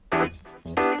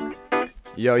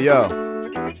Yo, yo.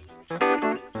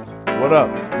 What up?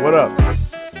 What up?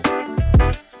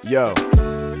 Yo.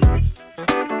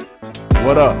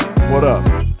 What up? What up?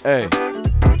 Hey.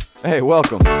 Hey,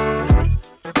 welcome.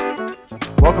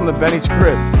 Welcome to Benny's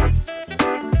crib.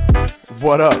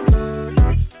 What up?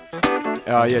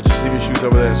 Yeah, just leave your shoes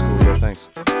over there. It's cool. Yeah, thanks.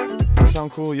 Does that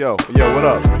sound cool? Yo, what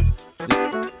up?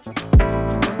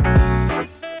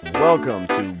 Welcome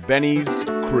to Benny's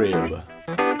crib.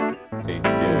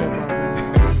 Yeah.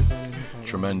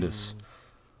 Tremendous.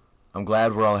 I'm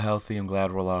glad we're all healthy. I'm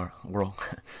glad we're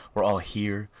all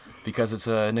here because it's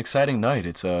an exciting night.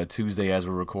 It's a Tuesday as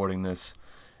we're recording this.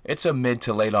 It's a mid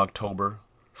to late October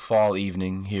fall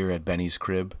evening here at Benny's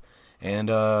crib, and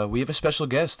we have a special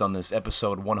guest on this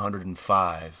episode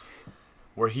 105.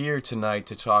 We're here tonight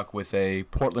to talk with a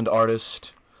Portland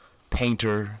artist,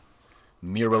 painter,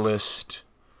 muralist,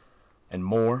 and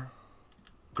more,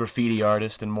 graffiti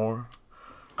artist and more,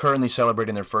 currently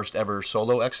celebrating their first ever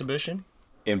solo exhibition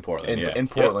in Portland. in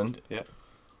Portland, Yep.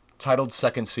 titled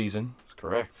Second Season. That's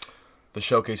correct. The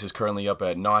showcase is currently up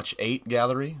at Notch 8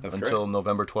 Gallery That's until correct.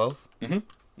 November 12th.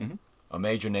 Mm-hmm. A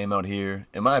major name out here.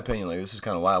 In my opinion, like, this is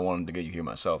kind of why I wanted to get you here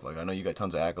myself. Like, I know you got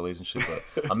tons of accolades and shit,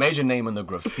 but a major name in the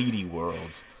graffiti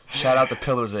world. Shout out the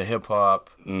pillars of hip hop.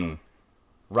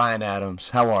 Ryan Adams,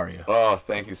 how are you? Oh,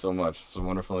 thank you so much. It's a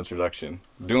wonderful introduction.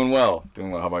 Doing well.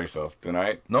 How about yourself? Doing all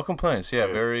right? No complaints. Yeah,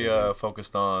 Good, very good.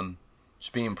 focused on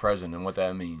just being present and what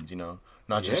that means, you know?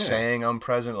 Not just Yeah. saying I'm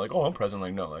present, like, oh, I'm present.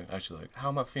 Like, no, like, actually, like, how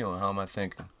am I feeling? How am I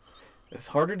thinking? It's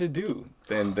harder to do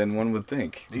than one would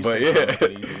think. These But things don't yeah. make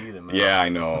it easy either, man. Yeah, I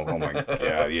know. Oh my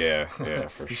god. Yeah,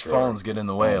 for These sure. phones get in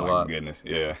the way a Oh lot. my goodness.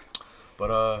 Yeah.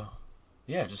 But,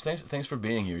 yeah, just thanks for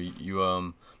being here.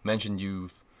 You mentioned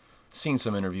you've seen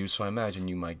some interviews, so I imagine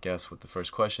you might guess what the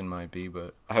first question might be,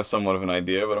 but I have somewhat of an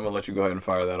idea, but I'm gonna let you go ahead and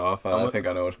fire that off. I think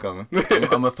I know what's coming. I'm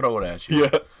going to throw it at you.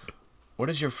 Yeah. What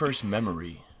is your first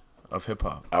memory of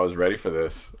hip-hop? I was ready for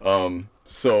this.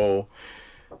 So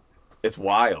it's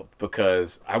wild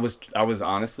because I was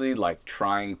honestly like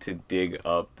trying to dig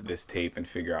up this tape and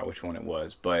figure out which one it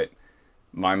was, but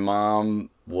my mom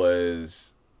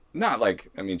was not like,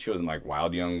 I mean, she wasn't like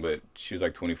wild young, but she was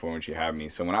like 24 when she had me.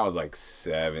 So when I was like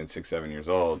 7 years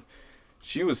old,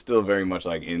 she was still very much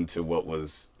like into what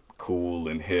was cool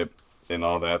and hip and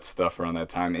all that stuff around that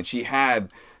time. And she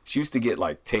used to get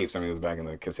like tapes. I mean, it was back in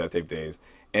the cassette tape days.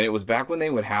 And it was back when they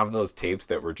would have those tapes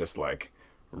that were just like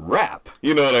rap.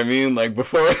 You know what I mean? Like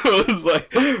before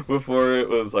it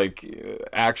was like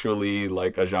actually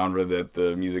like a genre that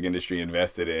the music industry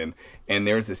invested in. And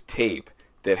there's this tape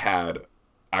that had,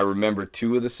 I remember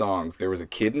 2 of the songs. There was a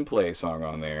Kid and Play song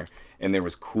on there, and there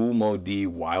was Kool Moe Dee,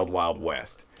 Wild Wild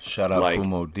West. Shout out Like, Kool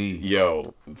Moe Dee.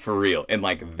 Yo, for real. And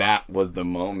like that was the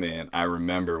moment I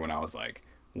remember when I was like,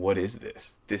 what is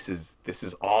this? This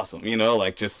is awesome. You know,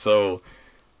 like just so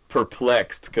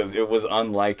perplexed because it was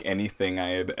unlike anything I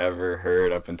had ever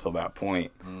heard up until that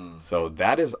point. So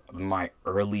that is my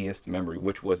earliest memory,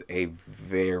 which was a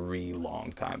very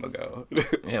long time ago.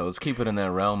 Yeah, let's keep it in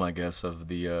that realm, I guess, of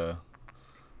the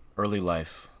early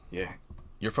life. Yeah,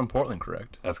 You're from Portland,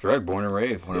 correct? that's correct. Born and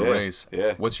raised. Born and raised.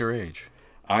 Yeah. What's your age?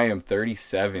 I am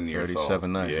 37 years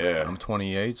 37, old. nice. Yeah. I'm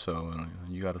 28, so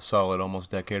you got a solid almost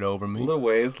decade over me. Little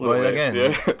ways. But again,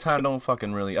 Yeah. time don't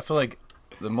fucking really. I feel like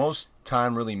the most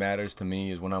time really matters to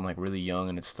me is when I'm like really young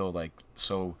and it's still like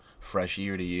so fresh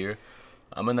year to year.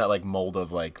 I'm in that like mold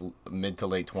of like mid to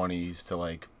late 20s to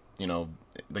like, you know,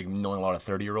 like knowing a lot of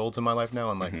 30-year-olds in my life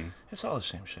now, and like it's all the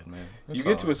same shit, man. It's You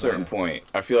get to all- a certain point.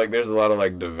 I feel like there's a lot of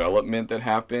like development that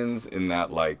happens in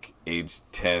that like age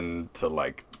 10 to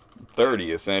like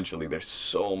 30 essentially. There's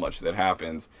so much that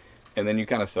happens, and then you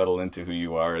kind of settle into who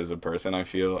you are as a person. I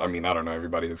feel, I mean, I don't know,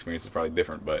 everybody's experience is probably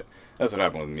different, but that's what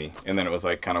happened with me. And then it was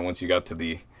like kind of once you got to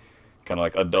the kind of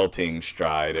like adulting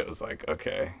stride, it was like,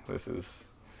 okay, this is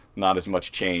not as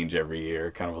much change every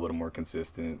year, kind of a little more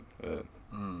consistent.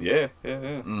 Yeah.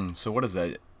 So what is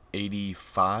that?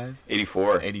 85?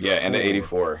 84. Yeah, end of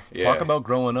 84. Yeah. Talk about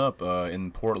growing up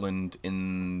in Portland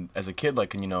as a kid,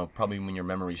 like, and, you know, probably when your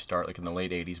memories start, like in the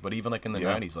late 80s, but even like in the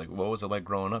Yeah. 90s, like what was it like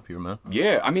growing up here, man?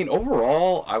 Yeah, I mean,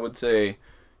 overall, I would say,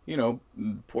 you know,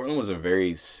 Portland was a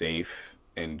very safe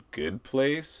and good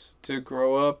place to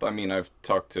grow up. I mean, I've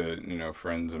talked to, you know,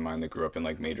 friends of mine that grew up in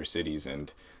like major cities,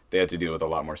 and they had to deal with a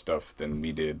lot more stuff than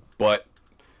we did. But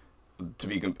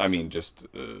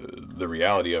the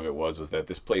reality of it was that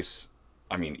this place,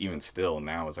 I mean, even still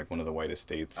now is like one of the whitest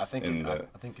states. I think in the,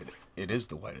 I think it is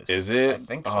the whitest. Is it? I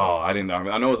think so. Oh, I didn't know. I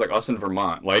mean, I know it was like us in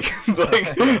Vermont, like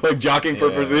like jockeying for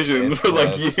Yeah, positions it's for like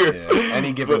close, years. yeah.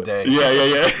 Any given day.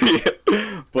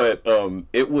 Yeah. But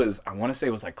it was, I want to say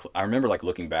it was like, I remember like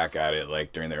looking back at it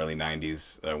like during the early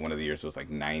 90s, one of the years was like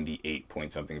 98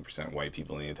 point something percent white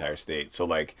people in the entire state. So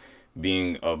like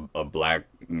being a black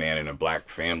man in a black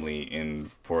family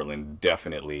in Portland,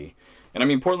 definitely. And I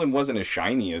mean, Portland wasn't as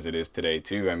shiny as it is today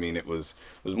too. I mean, it was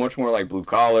much more like blue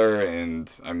collar, and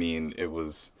I mean, it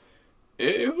was,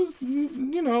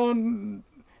 you know,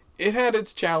 it had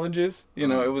its challenges. You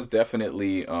know, it was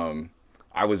definitely,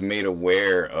 I was made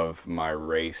aware of my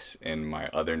race and my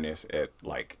otherness at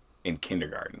like in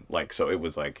kindergarten. Like, so it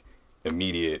was like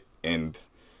immediate. And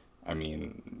I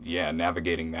mean, yeah,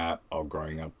 navigating that all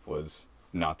growing up was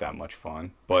not that much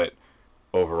fun. But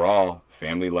overall,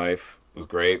 family life was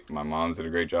great. My mom did a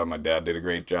great job. My dad did a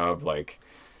great job. Like,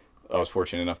 I was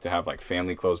fortunate enough to have like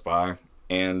family close by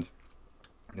and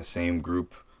the same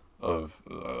group of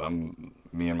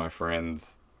me and my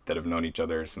friends that have known each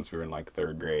other since we were in like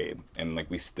third grade, and like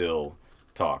we still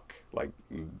talk like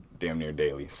damn near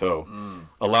daily. So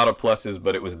a lot of pluses,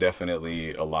 but it was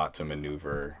definitely a lot to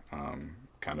maneuver,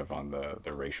 kind of on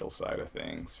the racial side of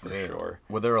things for sure.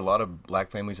 Were there a lot of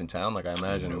black families in town? Like I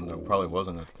imagine there probably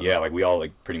wasn't at the time. Yeah, like we all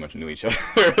like pretty much knew each other.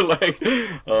 Like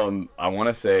I want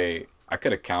to say I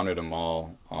could have counted them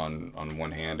all on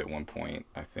one hand at one point.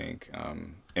 I think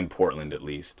in Portland at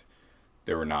least.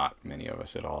 There were not many of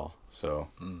us at all. So,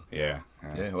 yeah.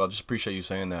 Well, I just appreciate you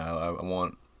saying that. I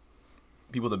want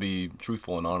people to be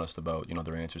truthful and honest about, you know,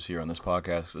 their answers here on this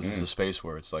podcast. This is a space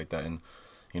where it's like that. And,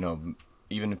 you know,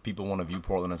 even if people want to view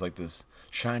Portland as like this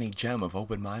shiny gem of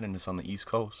open-mindedness on the East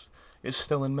Coast, it's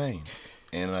still in Maine.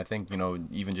 And I think, you know,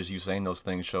 even just you saying those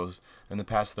things shows in the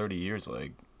past 30 years,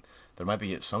 like, there might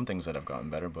be some things that have gotten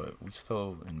better, but we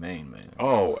still in Maine, man.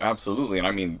 Oh, absolutely. And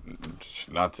I mean,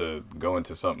 not to go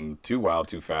into something too wild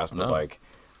too fast, but like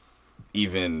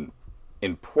even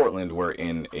in Portland, we're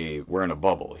in a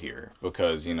bubble here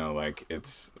because, you know, like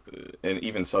it's, and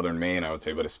even Southern Maine, I would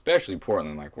say, but especially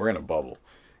Portland, like we're in a bubble.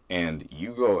 And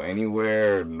you go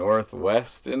anywhere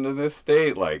northwest into this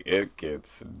state, like it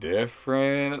gets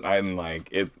different. And like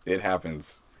it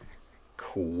happens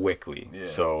quickly. Yeah.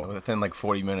 So within like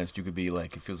 40 minutes, you could be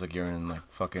like, it feels like you're in like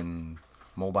fucking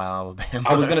Mobile, Alabama.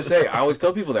 I was gonna say, I always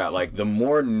tell people that like the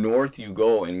more north you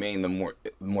go in Maine, the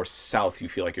more south you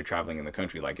feel like you're traveling in the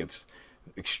country. Like it's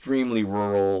extremely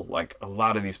rural. Like a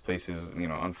lot of these places, you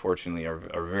know, unfortunately are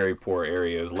very poor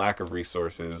areas, lack of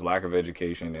resources, lack of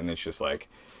education, and it's just like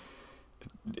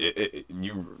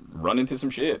you run into some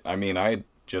shit. I mean, I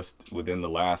just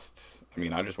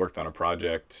worked on a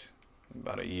project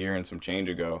about a year and some change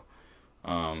ago,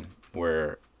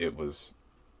 where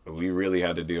we really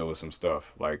had to deal with some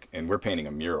stuff, like, and we're painting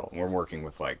a mural and we're working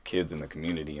with like kids in the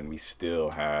community, and we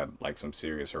still had like some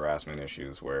serious harassment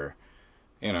issues where,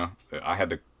 you know, I had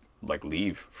to like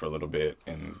leave for a little bit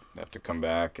and have to come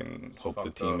back and hope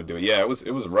the team would do it. Yeah, it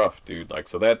was rough, dude. Like,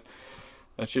 so that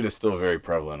shit is still very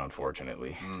prevalent,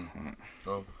 unfortunately.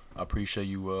 Well, I appreciate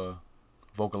you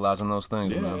vocalizing those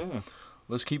things, man. Yeah.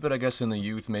 Let's keep it, I guess, in the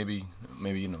youth, maybe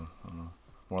you know,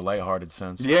 more lighthearted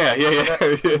sense. Yeah.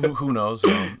 Who knows?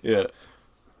 Yeah.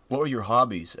 What were your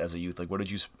hobbies as a youth? Like, what did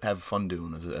you have fun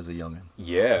doing as a youngin?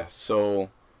 Yeah. So,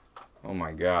 oh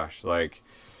my gosh, like,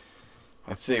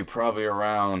 I'd say probably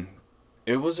around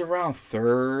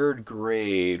third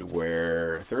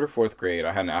or fourth grade,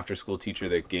 I had an after-school teacher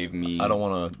that gave me. I don't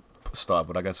want to stop,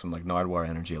 but I got some like Nardwuar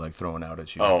energy like throwing out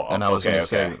at you. And I was gonna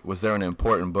say, was there an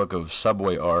important book of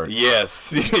subway art?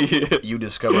 Yes. You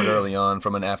discovered early on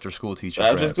from an after-school teacher.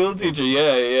 After-school teacher,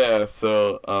 yeah.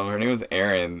 So her name was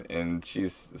Erin, and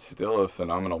she's still a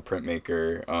phenomenal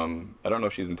printmaker. I don't know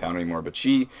if she's in town anymore, but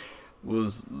she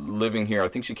was living here. I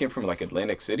think she came from like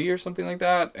Atlantic City or something like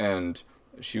that, and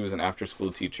she was an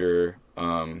after-school teacher.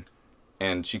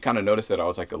 And she kind of noticed that I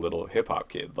was like a little hip-hop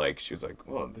kid. Like, she was like,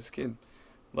 "Whoa, this kid,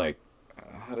 like,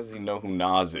 how does he know who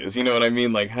Nas is?" You know what I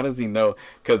mean? Like, how does he know?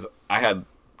 Because I had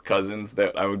cousins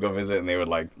that I would go visit, and they would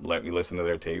like let me listen to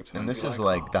their tapes. And this is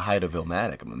like the height of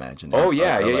Illmatic, I'm imagining. Oh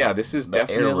yeah, yeah. This is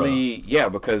definitely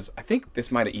because I think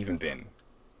this might have even been.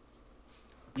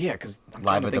 Yeah, because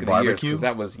Live at the Barbecue.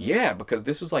 Because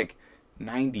this was like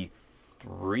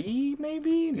 93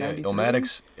 maybe. Yeah,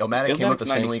 Illmatic came out the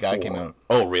same week I came out.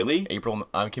 Oh really?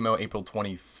 I came out April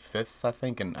 25th, I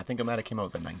think, and I think Illmatic came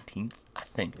out the 19th. I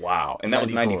think. Wow, and that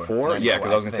was 94? Yeah,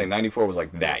 because I was gonna say 94 was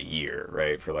like that year,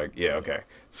 right? For like, yeah, okay.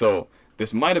 So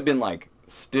this might have been like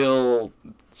still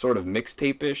sort of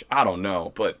mixtape-ish. I don't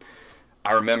know, but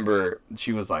I remember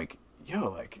she was like, "Yo,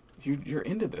 like you're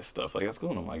into this stuff, like that's cool."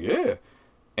 And I'm like, "Yeah,"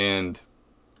 and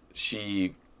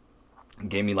she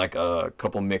gave me like a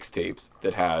couple mixtapes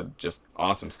that had just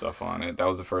awesome stuff on it. That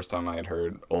was the first time I had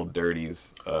heard Old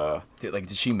Dirty's.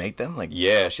 Did she make them? Like,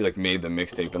 Yeah, she like made the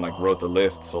mixtape and like wrote the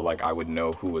list so like I would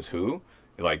know who was who.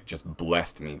 It like just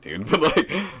blessed me, dude. But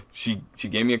like she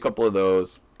gave me a couple of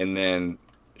those, and then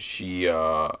she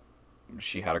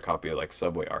had a copy of like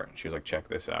Subway Art, and she was like, check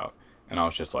this out. And I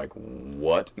was just like,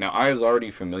 what? Now I was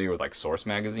already familiar with like Source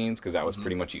magazines because that was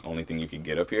pretty much the only thing you could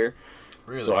get up here.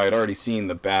 really? So I had already seen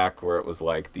the back where it was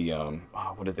like the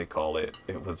what did they call it?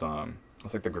 It was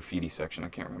like the graffiti section. I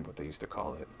can't remember what they used to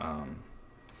call it.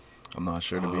 I'm not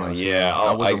sure, to be honest. Yeah,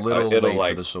 I was a little it'll, late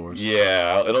like, for the Source.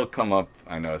 Yeah, it'll come up.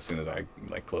 I know as soon as I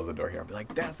like close the door here, I'll be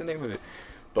like, that's the name of it.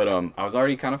 But I was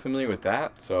already kind of familiar with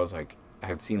that, so I was like, I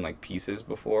had seen like pieces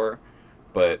before,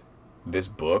 but this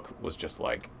book was just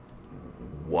like,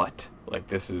 what? Like,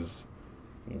 this is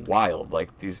wild.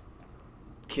 Like, these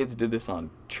kids did this on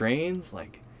trains,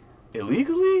 like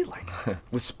illegally, like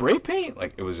with spray paint.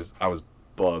 Like, it was just, I was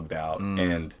bugged out.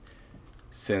 And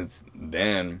since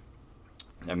then,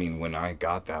 I mean, when I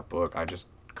got that book, I just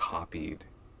copied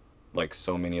like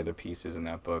so many of the pieces in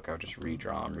that book. I would just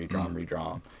redraw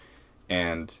them.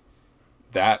 And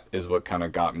that is what kind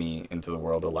of got me into the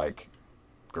world of like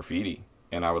graffiti.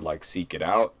 And I would like seek it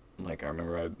out. Like, I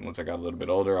remember once I got a little bit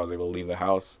older, I was able to leave the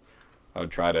house. I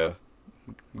would try to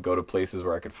go to places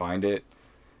where I could find it.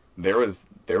 There was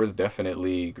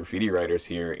definitely graffiti writers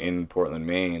here in Portland,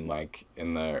 Maine, like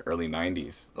in the early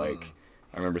 90s. Like,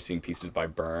 I remember seeing pieces by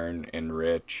Byrne and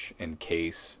Rich and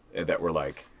Case that were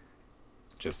like,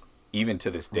 just even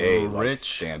to this day, like, Rich?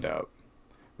 stand out.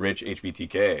 Rich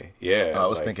HBTK, yeah. I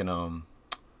was like, thinking,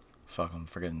 fuck, I'm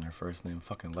forgetting their first name.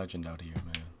 Fucking legend out here,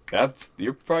 man.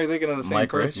 you're probably thinking of the same Mike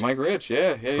person. Rich? Mike Rich,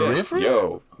 yeah. For real?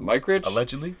 Yo, Mike Rich.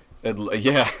 Allegedly?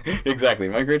 Yeah, exactly.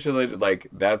 Mike Rich, like,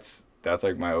 that's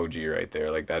like my OG right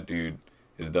there. Like, that dude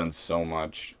has done so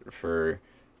much for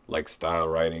like style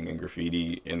writing and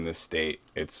graffiti in this state.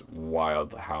 It's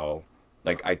wild how,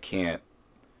 like, I can't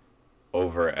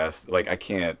I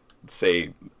can't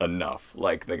say enough.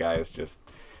 Like, the guy is just,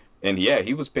 and yeah,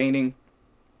 he was painting,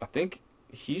 I think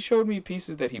he showed me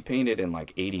pieces that he painted in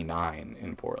like 89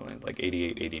 in Portland, like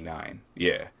 88, 89.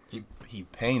 Yeah. He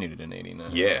painted it in 89.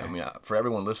 Yeah. I mean, for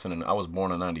everyone listening, I was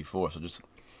born in 94, so just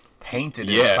painted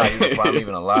it Yeah. before I'm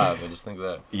even alive. I just think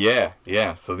that.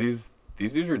 Yeah. So these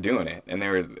dudes were doing it,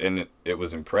 and it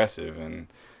was impressive, and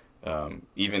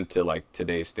even to like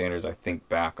today's standards, I think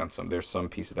back on there's some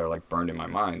pieces that are like burned in my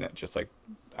mind that just like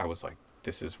I was like,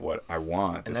 this is what I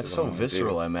want. And that's so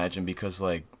visceral, I imagine, because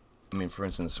like, I mean, for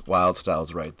instance, Wild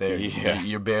Style's right there. Yeah.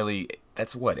 You're barely.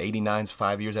 That's what 89's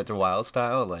 5 years after Wild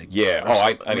Style. Like. Yeah. or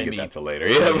I didn't maybe- get that till later.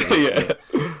 Yeah.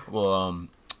 Well,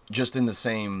 just in the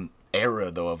same era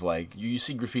though of like you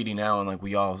see graffiti now, and like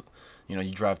we all,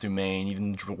 you drive through Maine,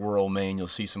 even rural Maine, you'll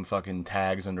see some fucking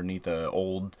tags underneath a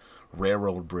old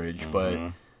railroad bridge.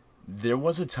 But there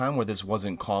was a time where this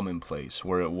wasn't commonplace,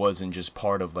 where it wasn't just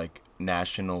part of like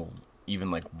national,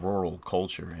 even like rural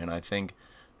culture. And I think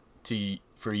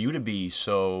for you to be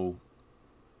so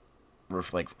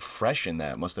like fresh in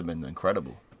that must have been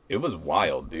incredible. It was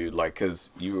wild, dude. Like,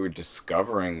 cause you were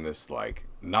discovering this, like,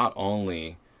 not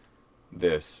only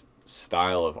this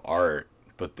style of art,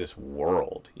 but this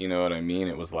world. You know what I mean?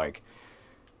 It was like,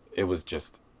 it was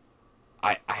just,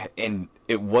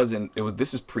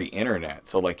 this is pre-internet.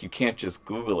 So like, you can't just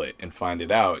Google it and find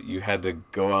it out. You had to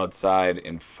go outside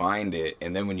and find it.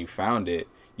 And then when you found it,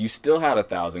 you still had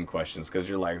 1,000 questions. Cause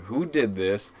you're like, who did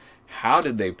this? How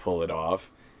did they pull it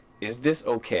off? Is this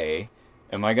okay?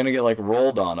 Am I going to get like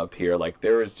rolled on up here? Like,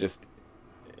 there is just,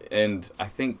 and I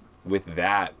think with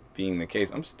that being the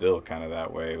case, I'm still kind of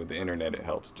that way. With the internet, it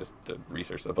helps just to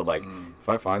research stuff. But like, if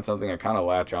I find something, I kind of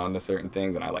latch on to certain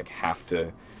things, and I like have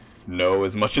to know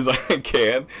as much as I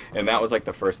can. And that was like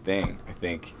the first thing, I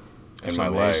think, That's in my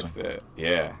amazing. life that,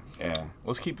 yeah.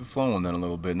 Let's keep it flowing then a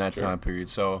little bit in that Sure. time period.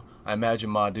 So I imagine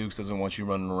Ma Dukes doesn't want you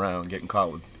running around getting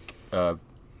caught with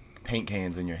paint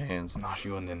cans in your hands. No, she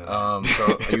wasn't into that.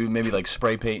 So are you maybe like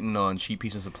spray painting on cheap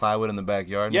pieces of plywood in the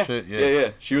backyard and shit?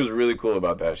 Yeah. She was really cool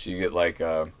about that. She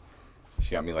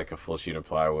got me like a full sheet of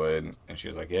plywood, and she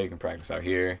was like, "Yeah, you can practice out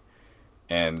here."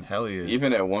 And Hell yeah.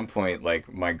 even at one point,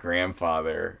 like, my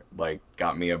grandfather like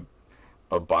got me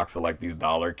a box of like these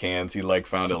dollar cans he like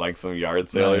found at like some yard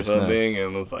sale or Nice, something,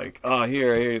 and was like, "Oh,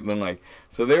 here." And then like,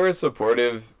 so they were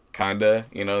supportive, kinda.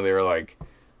 They were like,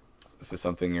 "This is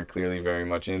something you're clearly very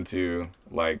much into.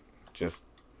 Like, just,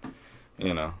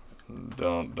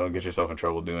 don't get yourself in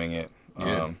trouble doing it."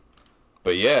 Yeah.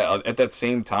 But yeah, at that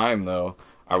same time though,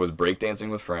 I was breakdancing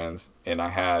with friends, and I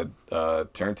had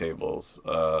turntables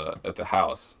at the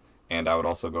house, and I would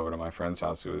also go over to my friend's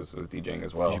house who was DJing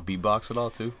as well. Did you beatbox at all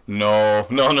too? No,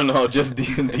 just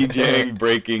DJing,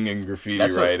 breaking, and graffiti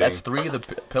writing. That's 3 of the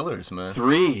pillars, man.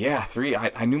 3.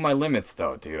 I knew my limits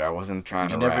though, dude. I wasn't trying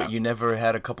to rap. You never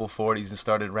had a couple 40s and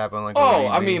started rapping like. Oh,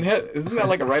 I mean, isn't that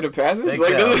like a rite of passage? Like,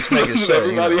 doesn't sure,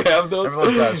 everybody have those?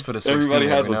 Everyone's got to spit a 16 Everybody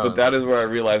has those, now. but that is where I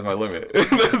realized my limit.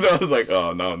 So I was like,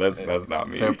 oh no, that's not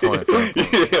me. Fair point.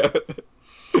 Yeah.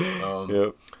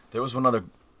 Yep. There was one other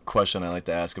question I like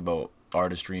to ask about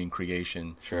artistry and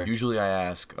creation. Sure. Usually I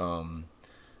ask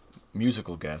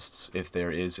musical guests if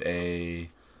there is a,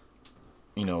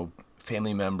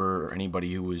 family member or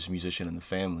anybody who was a musician in the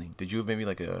family. Did you have maybe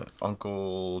like a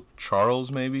Uncle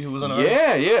Charles maybe who was an artist?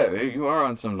 Yeah. You are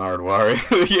on some Nardwuar.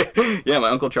 Yeah. My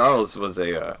Uncle Charles was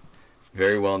a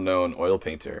very well-known oil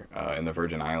painter in the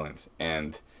Virgin Islands,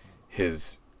 and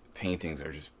his paintings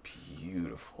are just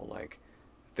beautiful. Like,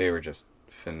 they were just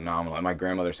phenomenal. At my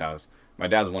grandmother's house, my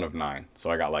dad's one of 9,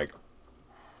 so I got like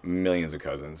millions of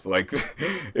cousins. Like,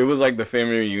 it was like the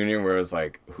family reunion where it was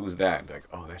like, who's that? Like,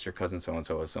 oh, that's your cousin so and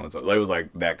so. Like, it was like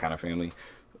that kind of family.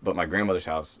 But my grandmother's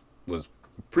house was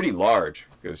pretty large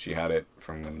because she had it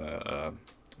from when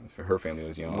her family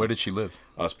was young. Where did she live?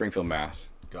 Springfield, Mass.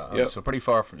 Yep. So pretty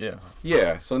far from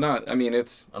Yeah, so not. I mean,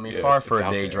 far for a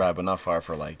day drive, but not far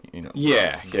for like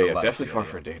Yeah, definitely far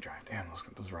for a day drive. Damn,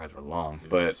 those rides were long. Dude,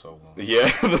 but so long. Yeah,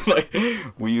 like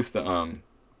we used to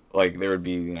like there would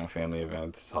be family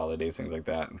events, holidays, things like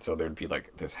that, and so there'd be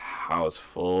like this house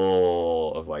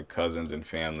full of like cousins and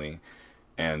family,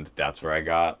 and that's where I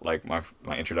got like my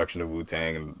introduction to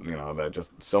Wu-Tang, and that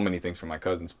just so many things from my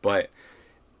cousins, but.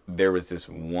 There was this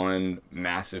one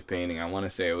massive painting. I want to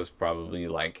say it was probably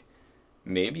like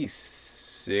maybe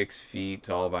 6 feet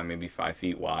tall by maybe 5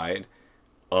 feet wide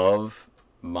of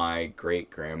my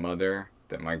great-grandmother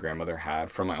that my grandmother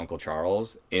had from my Uncle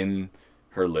Charles in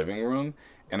her living room.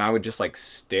 And I would just like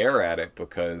stare at it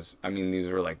because, I mean, these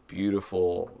were like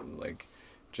beautiful, like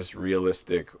just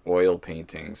realistic oil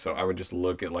paintings. So I would just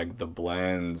look at like the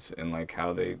blends and like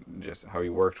how he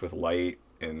worked with light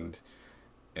and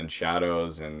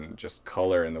shadows and just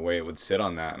color and the way it would sit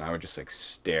on that, and I would just like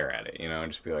stare at it,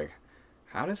 and just be like,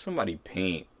 how does somebody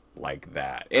paint like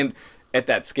that? And at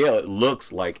that scale, it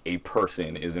looks like a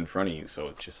person is in front of you, so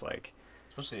it's just like,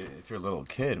 especially if you're a little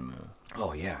kid, man.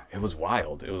 Oh yeah, it was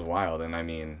wild, and I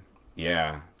mean,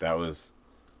 yeah, there's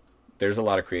a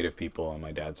lot of creative people on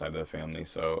my dad's side of the family,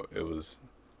 so it was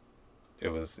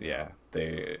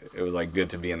like good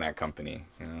to be in that company,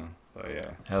 so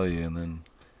yeah. Hell yeah. And then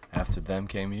after them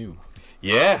came you.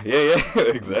 Yeah,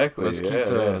 exactly. Let's keep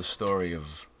the story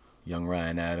of young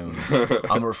Ryan Adams.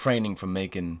 I'm refraining from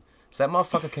making. Is that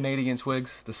motherfucker Canadian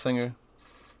Twigs, the singer?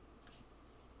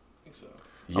 I think so.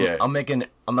 Yeah. I'm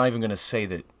not even gonna say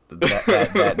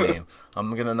that name.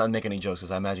 I'm gonna not make any jokes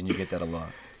because I imagine you get that a lot.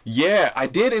 Yeah, I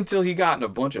did until he got in a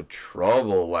bunch of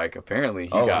trouble. Like, apparently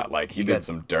he did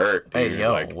some dirt. Dude. Hey,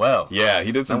 yo, like, well. Yeah,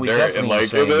 he did some dirt, and like,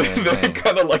 then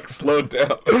kind of like slowed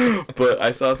down. But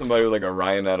I saw somebody with like a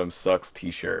Ryan Adams Sucks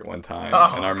T-shirt one time,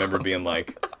 and I remember being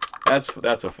like,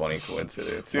 That's a funny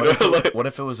coincidence. What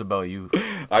if it was about you?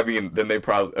 I mean, then I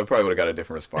probably would have got a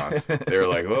different response. They were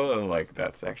like, "Well," I'm like,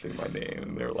 "That's actually my name,"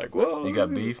 and they were like, "Whoa." You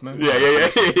got beef, man? Yeah.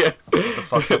 What the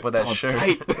fuck's up with that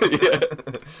shirt?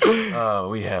 Yeah.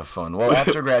 We have fun. Well,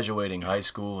 after graduating high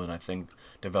school and I think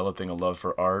developing a love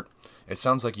for art, it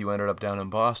sounds like you ended up down in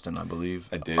Boston, I believe.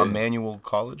 I did. Emmanuel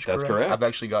College. That's correct. I've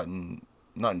actually gotten.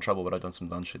 Not in trouble, but I've done some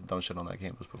dumb shit on that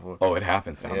campus before. Oh, it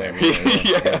happens down there.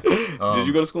 Yeah. Did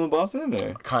you go to school in Boston?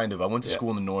 Or? Kind of. I went to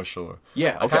school in the North Shore.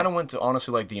 Yeah, okay. I kind of went to,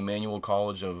 honestly, like the Emmanuel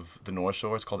College of the North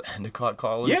Shore. It's called Endicott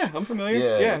College. Yeah, I'm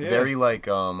familiar. Yeah. Very like,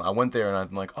 I went there and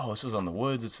I'm like, oh, this is on the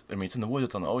woods. It's in the woods.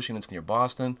 It's on the ocean. It's near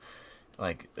Boston.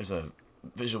 Like, there's a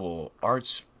visual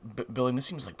arts building. This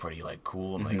seems like pretty like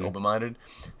cool and like open-minded.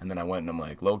 And then I went and I'm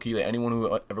like, low-key, like, anyone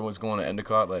who ever was going to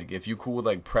Endicott, like, if you cool with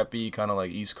like preppy, kind of like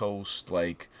East Coast,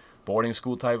 like, boarding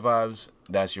school type vibes,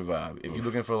 that's your vibe. If you're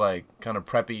looking for like kind of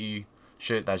preppy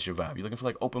shit, that's your vibe. You're looking for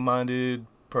like open-minded,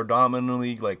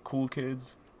 predominantly like cool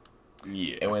kids.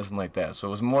 Yeah, it wasn't like that. So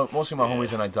it was mostly my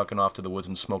homies and I ducking off to the woods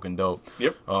and smoking dope.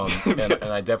 Yep. And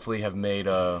I definitely have made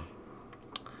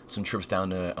some trips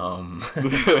down to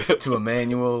to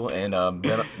Emmanuel and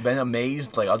been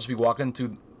amazed. Like I'll just be walking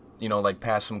to, like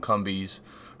past some Cumbies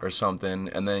or something,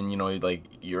 and then like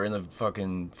you're in the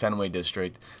fucking Fenway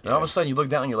district, and all of a sudden you look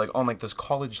down and you're like on like this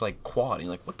college like quad, and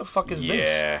you're like, what the fuck is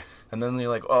this? And then you're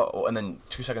like, oh, and then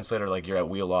 2 seconds later, like you're at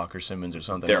Wheelock or Simmons or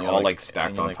something. They're all like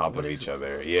stacked on top of each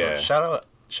other. Yeah. So shout out,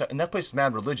 and that place is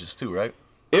mad religious too, right?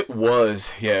 It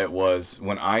was, yeah, it was.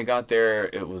 When I got there,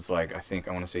 it was like, I think,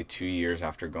 I want to say 2 years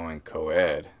after going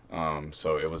co-ed.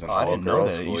 So it was an I didn't know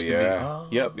all-girls that. It school, used to be.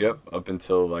 yeah. Oh. Yep. Up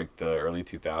until like the early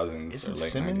 2000s Isn't or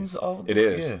late Simmons 90s. all? It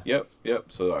is. Yeah. Yep.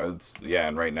 So it's, yeah,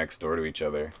 and right next door to each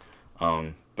other.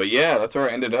 But yeah, that's where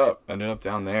I ended up. Ended up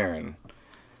down there, and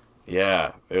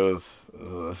yeah, it was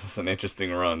an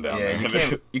interesting run down Yeah,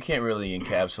 there. you can't really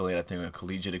encapsulate, I think, a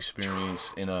collegiate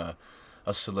experience in a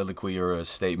soliloquy or a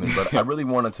statement. But I really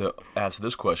wanted to ask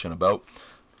this question about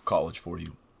college for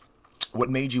you. What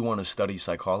made you want to study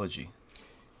psychology?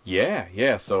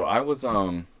 Yeah. So I was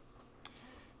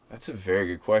that's a very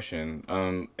good question.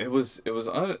 It was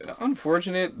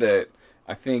unfortunate that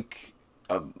I think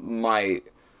my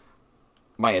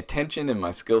attention and my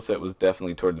skill set was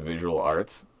definitely toward the visual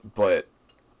arts, but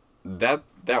that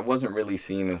wasn't really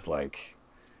seen as like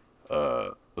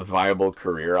a viable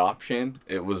career option.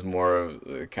 It was more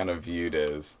kind of viewed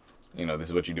as, this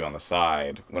is what you do on the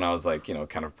side. When I was like,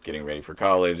 kind of getting ready for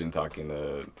college and talking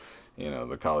to,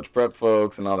 the college prep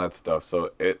folks and all that stuff.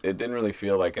 So it didn't really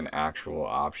feel like an actual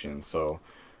option. So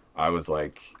I was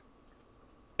like,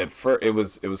 at first it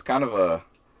was kind of a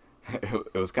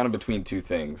it was kind of between two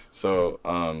things. So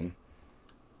I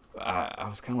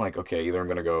was kind of like, okay, either I'm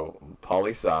gonna go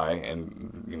poli sci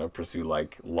and pursue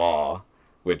like law,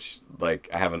 which like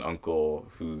I have an uncle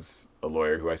who's a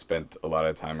lawyer who I spent a lot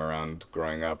of time around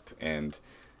growing up, and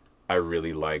I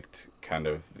really liked kind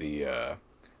of the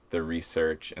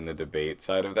research and the debate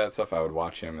side of that stuff. I would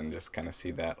watch him and just kind of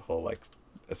see that whole like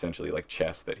essentially like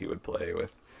chess that he would play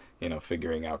with,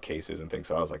 figuring out cases and things.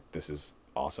 So I was like, this is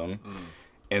awesome.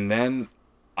 And then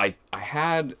I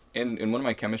had in one of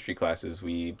my chemistry classes,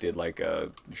 we did like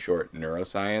a short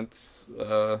neuroscience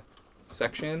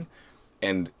section,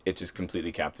 and it just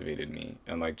completely captivated me,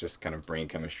 and like just kind of brain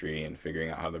chemistry and figuring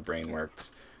out how the brain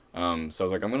works. So I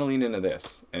was like, I'm gonna lean into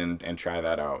this and try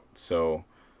that out. So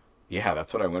yeah,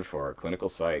 that's what I went for, clinical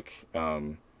psych.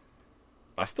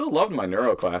 I still loved my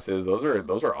neuro classes; those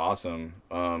are awesome.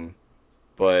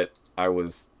 But I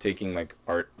was taking like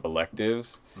art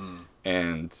electives,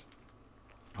 and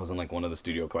I was in like one of the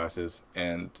studio classes,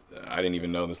 and I didn't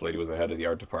even know this lady was the head of the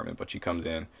art department, but she comes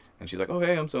in and she's like, oh,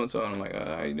 hey, I'm so-and-so. And I'm like,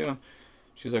 how you doing?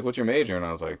 She's like, what's your major? And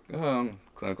I was like, I'm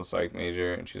clinical psych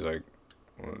major. And she's like,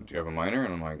 well, do you have a minor?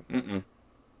 And I'm like, mm-mm.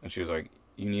 And she was like,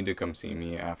 you need to come see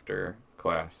me after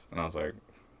class. And I was like,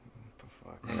 what the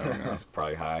fuck? That's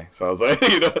probably high. So I was like,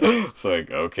 it's like,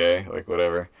 okay, like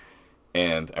whatever.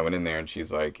 And I went in there, and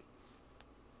she's like,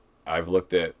 I've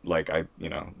looked at like I've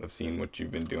seen what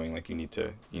you've been doing. Like you need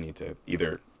to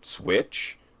either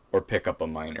switch or pick up a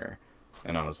minor.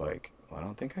 And I was like, well, I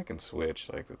don't think I can switch.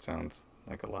 Like that sounds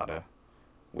like a lot of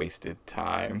wasted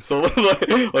time. So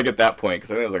like at that point,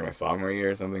 because I think it was like my sophomore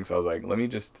year or something. So I was like,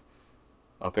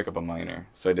 I'll pick up a minor.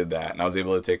 So I did that, and I was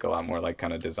able to take a lot more like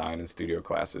kind of design and studio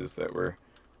classes that were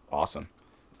awesome.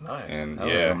 Nice. And That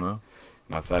was yeah. fun, man.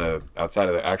 Outside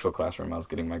of the actual classroom, I was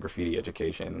getting my graffiti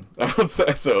education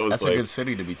outside. So it was That's like, a good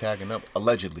city to be tagging up,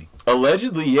 allegedly.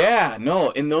 allegedly, yeah. No,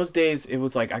 in those days, it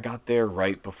was like I got there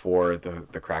right before the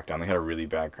crackdown. They had a really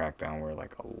bad crackdown where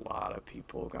like a lot of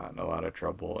people got in a lot of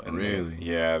trouble. And Really?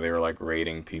 Yeah, they were like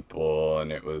raiding people,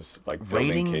 and it was like building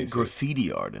Rating cases.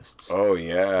 graffiti artists. Oh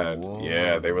yeah, Whoa.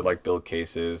 yeah. They would like build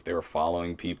cases. They were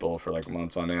following people for like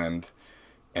months on end,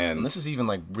 And this is even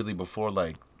like really before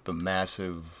like the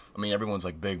massive. I mean, everyone's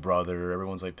like Big Brother.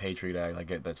 Everyone's like Patriot Act.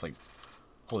 Like that's like,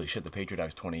 holy shit, the Patriot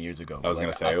Act's 20 years ago. I was Like,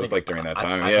 gonna say it was like during that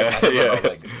time. I Yeah, think yeah. about,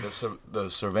 like the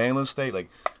surveillance state. Like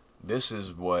this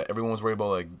is what everyone's worried about.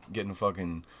 Like getting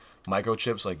fucking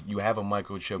microchips. Like you have a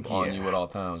microchip on you Yeah. at all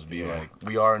times. Be Yeah. like,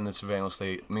 we are in the surveillance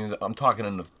state. I mean, I'm talking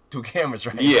in the two cameras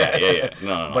right Yeah, now. yeah.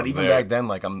 No, But even there. back then,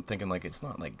 like I'm thinking like it's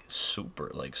not like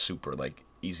super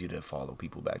easy to follow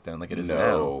people back then like it is now.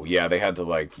 No, yeah, they had to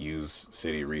like use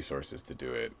city resources to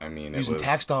do it. I mean, Using it was,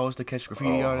 tax dollars to catch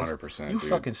graffiti Oh, artists. 100%, You dude.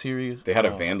 fucking serious? They had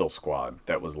a Oh. vandal squad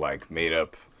that was like made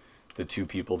up. The two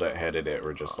people that headed it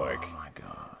were just like Oh my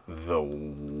god. the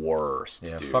worst.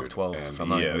 Yeah, dude. fuck 12, And if I'm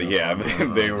not yeah, even yeah,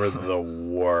 upfront. they were the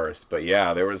worst. But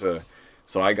yeah, there was a.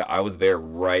 So I was there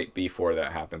right before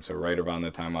that happened. So right around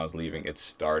the time I was leaving, it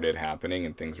started happening,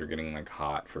 and things were getting like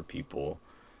hot for people,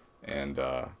 and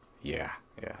yeah,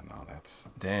 no, that's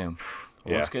Damn.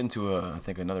 Well, Yeah. let's get into I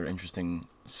think another interesting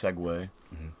segue.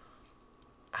 Mm-hmm.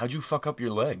 How'd you fuck up your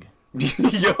leg?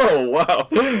 Yo, wow.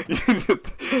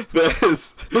 That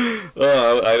is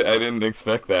I didn't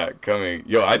expect that coming.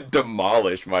 Yo, I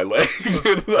demolished my leg.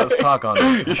 Dude. Let's talk on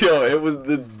this. Yo, it was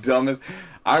the dumbest.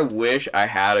 I wish I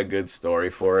had a good story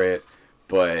for it,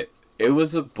 but it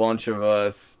was a bunch of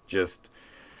us just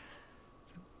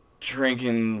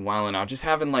drinking, wilding out, just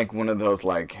having like one of those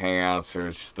like hangouts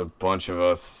or just a bunch of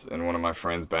us in one of my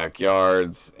friends'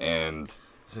 backyards. And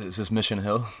Is this Mission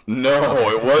Hill? no,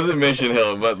 it wasn't Mission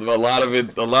Hill, but a lot of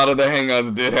the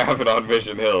hangouts did happen on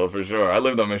Mission Hill for sure. I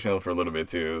lived on Mission Hill for a little bit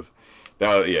too.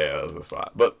 That was the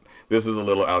spot. But this is a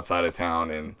little outside of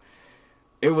town, and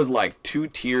it was like 2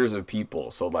 tiers of people.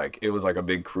 So like it was like a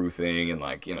big crew thing, and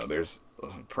like, you know, there's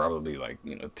probably like,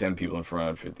 you know, 10 people in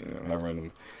front, 15, you know, however many.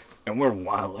 And we're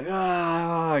wild,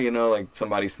 like, you know, like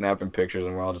somebody snapping pictures,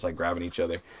 and we're all just like grabbing each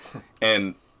other.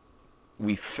 And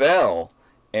we fell,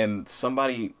 and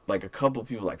somebody, like a couple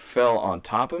people, like fell on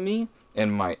top of me,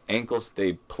 and my ankle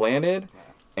stayed planted,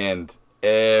 and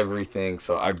everything.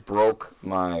 So I broke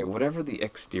my, whatever the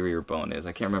exterior bone is.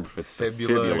 I can't remember if it's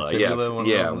Fibula. Tibula,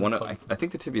 yeah. I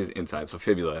think the tibia is inside, so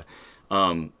fibula.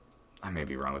 I may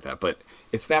be wrong with that, but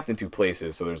it snapped in 2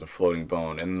 places, so there's a floating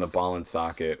bone, and then the ball and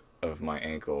socket of my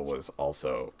ankle was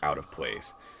also out of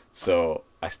place. So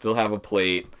I still have a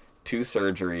plate, 2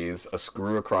 surgeries, a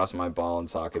screw across my ball and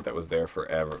socket that was there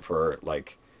forever, for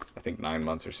like, I think 9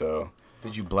 months or so.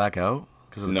 Did you black out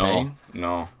because of the pain?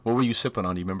 No. What were you sipping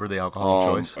on? Do you remember the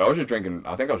alcohol choice? I think I was just drinking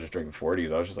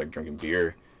 40s. I was just like drinking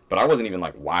beer. But I wasn't even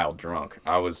like wild drunk.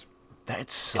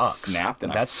 That sucks. It snapped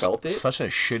and That's I felt it. Such a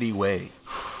shitty way.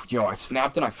 Yo, I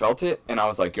snapped and I felt it, and I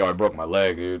was like, yo, I broke my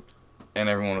leg, dude. And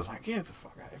everyone was like, yeah, it's a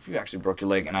fuck out. If you actually broke your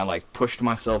leg. And I like pushed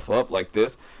myself up like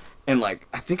this, and like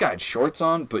I think I had shorts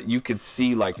on, but you could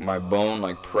see like my bone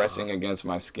like pressing against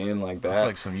my skin like that. That's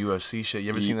like some UFC shit. You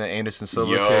ever seen that Anderson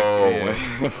Silva kick?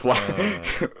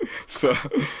 So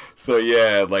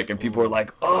yeah, like, and people were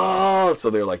like, oh, so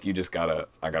they're like, I gotta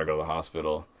go to the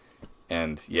hospital.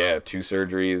 And yeah, 2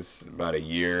 surgeries, about a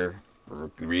year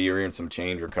and some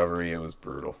change recovery. It was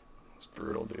brutal. It was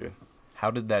brutal, dude.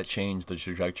 How did that change the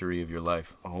trajectory of your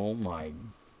life? Oh my,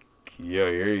 yo,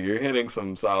 you're hitting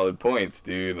some solid points,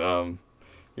 dude.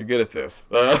 You're good at this.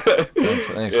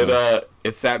 Thanks,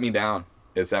 It sat me down.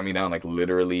 It sat me down, like,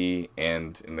 literally,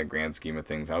 and in the grand scheme of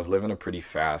things, I was living a pretty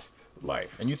fast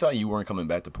life. And you thought you weren't coming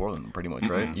back to Portland, pretty much,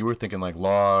 right? You were thinking like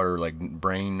law or like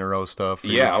brain neuro stuff.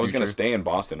 Yeah, I was gonna stay in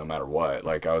Boston no matter what.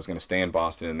 Like, I was gonna stay in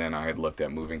Boston, and then I had looked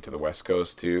at moving to the West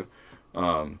Coast too.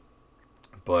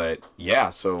 But yeah,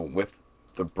 so with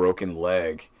the broken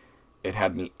leg, it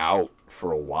had me out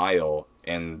for a while,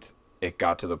 and it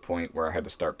got to the point where I had to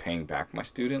start paying back my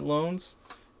student loans,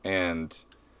 and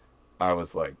I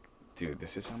was like, dude,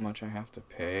 this is how much I have to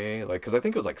pay? Like, because I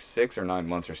think it was like 6 or 9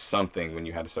 months or something when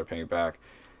you had to start paying it back.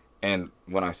 And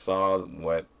when I saw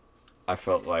what I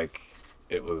felt like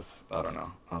it was, I don't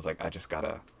know, I was like, I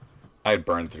had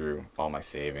burned through all my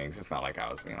savings. It's not like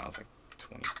I was like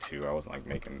 22. I wasn't like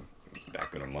making that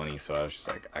good of money. So I was just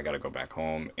like, I got to go back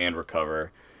home and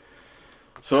recover.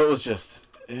 So it was just,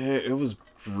 it was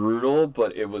brutal,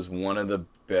 but it was one of the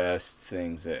best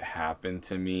things that happened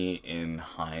to me in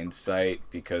hindsight,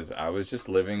 because I was just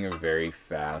living a very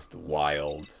fast,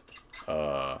 wild,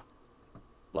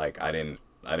 like I didn't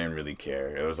really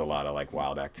care. There was a lot of like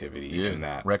wild activity in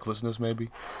that. Recklessness, maybe.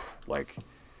 Like,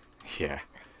 yeah,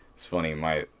 it's funny.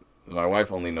 My wife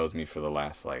only knows me for the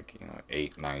last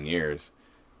 8-9 years.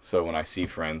 So when I see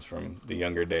friends from the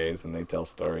younger days and they tell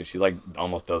stories, she like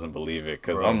almost doesn't believe it,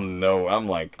 because I know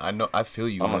I feel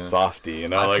you. I'm man. a softie, you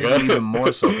know. I feel you even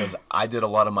more so because I did a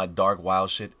lot of my dark,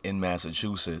 wild shit in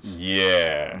Massachusetts.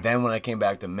 Yeah. Then when I came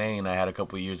back to Maine, I had a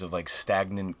couple of years of like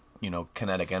stagnant,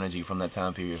 kinetic energy from that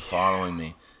time period following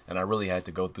me, and I really had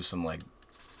to go through some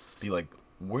be like,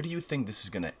 where do you think this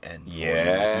is gonna end? For you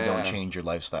if you don't change your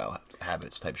lifestyle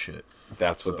habits, type shit.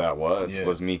 That's what that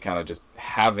was me kind of just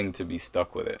having to be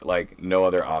stuck with it. Like, no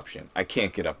other option. I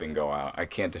can't get up and go out. I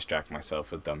can't distract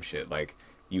myself with dumb shit. Like,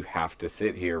 you have to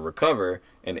sit here, recover,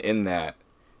 and in that,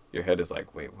 your head is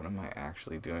like, wait, what am I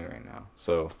actually doing right now?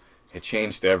 So, it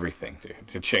changed everything, dude.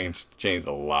 It changed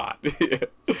a lot.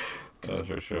 That's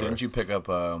for sure. Didn't you pick up,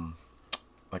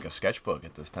 like a sketchbook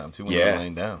at this time, too, when you were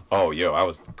laying down? Oh, yo, I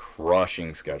was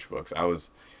crushing sketchbooks.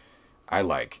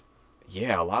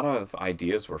 A lot of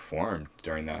ideas were formed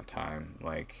during that time.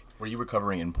 Like, were you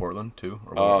recovering in Portland too?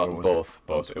 Or both.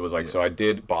 It was like, so I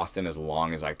did Boston as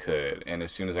long as I could, and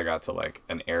as soon as I got to like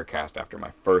an air cast after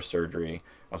my first surgery,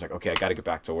 I was like, okay, I got to get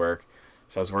back to work.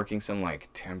 So I was working some like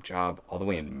temp job all the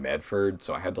way in Medford,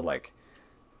 so I had to like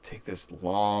take this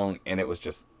long, and it was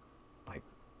just like,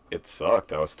 it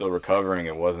sucked. I was still recovering.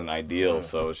 It wasn't ideal,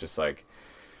 so it was just like,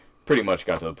 pretty much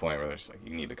got to the point where they're just like,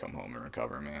 you need to come home and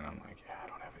recover, man. I'm like, yeah, I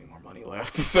don't have any more money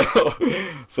left. So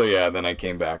yeah, then I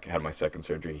came back, had my second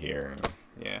surgery here.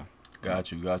 Yeah.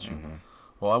 Got you. Mm-hmm.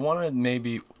 Well, I wanted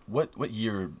maybe, what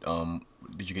year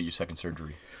did you get your second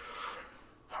surgery?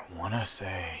 I want to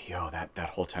say, that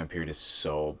whole time period is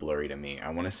so blurry to me. I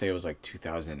want to say it was like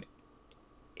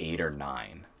 2008 or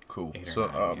 9. Cool. 8 or So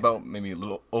 9, yeah. about maybe a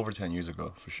little over 10 years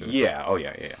ago, for sure. Yeah. Oh,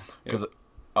 yeah. Because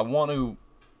I want to,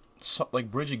 like,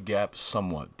 bridge a gap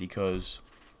somewhat, because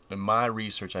in my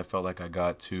research, I felt like I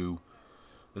got to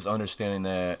this understanding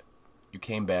that you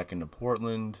came back into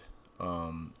Portland,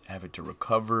 having to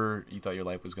recover. You thought your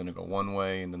life was going to go one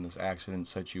way, and then this accident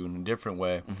set you in a different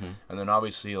way. Mm-hmm. And then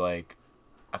obviously, like,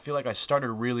 I feel like I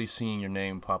started really seeing your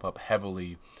name pop up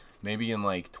heavily maybe in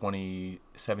like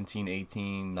 2017,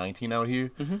 18, 19 out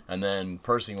here. Mm-hmm. And then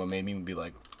personally what made me be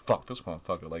like, fuck this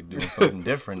motherfucker, like doing something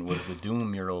different was the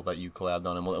Doom mural that you collabed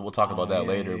on, and we'll talk about that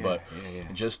later. But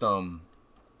just I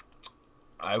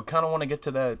kind of want to get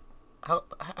to that. How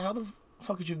the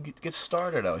fuck did you get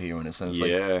started out here in a sense?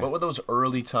 Yeah. Like, what were those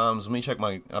early times? Let me check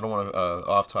my. I don't want to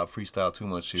off top freestyle too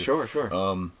much here. Sure.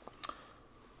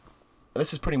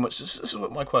 This is pretty much this is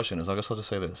what my question is. I guess I'll just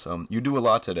say this. You do a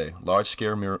lot today. Large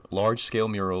scale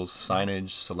murals,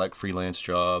 signage, select freelance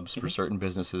jobs for certain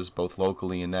businesses, both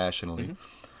locally and nationally. Mm-hmm.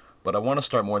 But I want to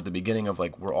start more at the beginning of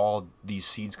like where all these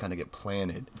seeds kind of get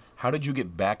planted. How did you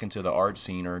get back into the art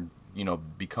scene, or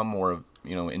become more of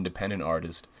independent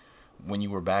artist when you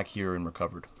were back here and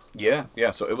recovered? Yeah.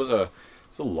 So it was a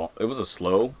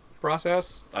slow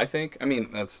process, I think. I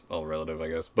mean, that's all relative, I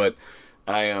guess. But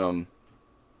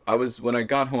I was, when I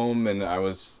got home and I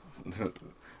was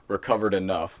recovered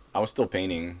enough, I was still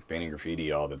painting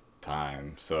graffiti all the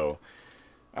time. So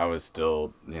I was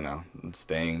still,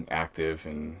 staying active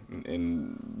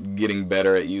and getting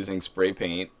better at using spray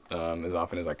paint as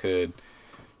often as I could.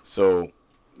 So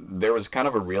there was kind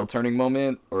of a real turning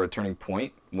moment, or a turning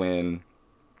point, when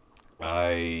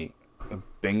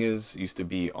Bingas used to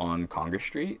be on Congress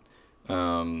Street.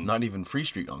 Not even Free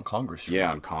Street, on Congress Street.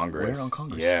 Yeah, on Congress. Where on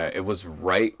Congress Yeah, Street? it was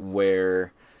right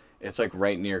where, it's like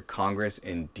right near Congress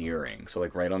and Deering. So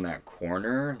like right on that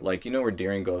corner, like where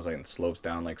Deering goes like and slopes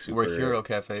down like super. Where Hero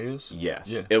Cafe is?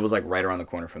 Yes. Yeah. It was like right around the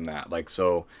corner from that. Like,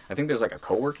 so I think there's like a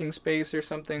co-working space or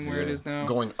something where it is now.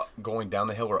 Going down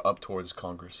the hill or up towards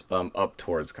Congress? Up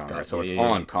towards Congress. Got it. So it's Yeah.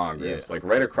 on Congress, like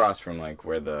right across from like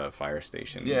where the fire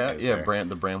station is. Yeah, there.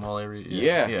 the Bramhall area.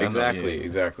 Yeah, I know,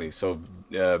 exactly. So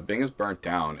Binga's burnt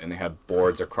down, and they had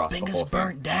boards across the whole Binga's thing.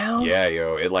 burnt down? Yeah,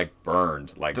 it like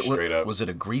burned like straight up. Was it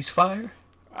a grease fire?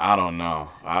 I don't know.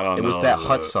 It was that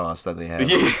hot sauce that they had.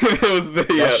 Yeah, it was the.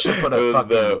 That shit put a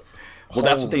fucking Well,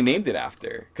 that's what they named it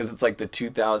after, because it's like the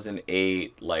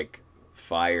 2008 like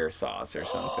fire sauce or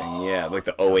something. Yeah, like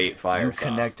the 08 fire You sauce.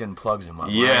 connecting plugs in my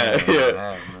mind.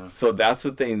 Yeah. So that's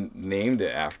what they named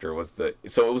it after.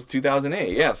 So it was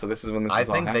 2008. Yeah. So this is when this I was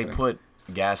all think they happening. put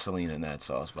gasoline in that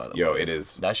sauce, by the way. Yo, it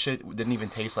is. That shit didn't even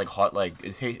taste like hot. Like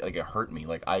it tasted like it hurt me.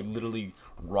 Like I literally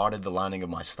rotted the lining of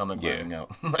my stomach running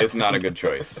out. It's not a good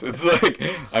choice. It's like,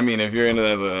 I mean, if you're into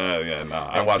that,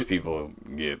 I watch people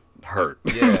get hurt.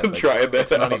 Yeah, like, try that.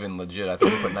 It's not even legit. I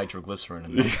think we put nitroglycerin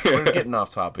in it. We're getting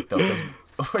off topic though, because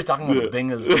we're talking about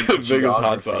Binga's Binga's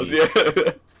hot sauce.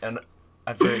 Yeah. And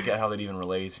I forget how that even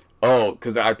relates. Oh,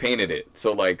 because I painted it.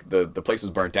 So, like, the place was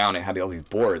burnt down. It had all these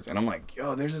boards. And I'm like,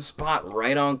 yo, there's a spot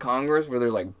right on Congress where they're,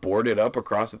 like, boarded up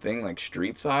across the thing, like,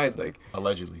 street side. Like,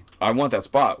 Allegedly. I want that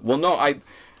spot. Well, no, I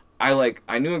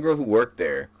knew a girl who worked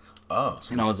there. Oh.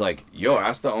 So And I was like, yo,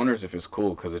 ask the owners if it's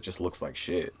cool, because it just looks like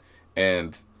shit.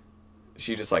 And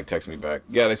she just, like, texted me back.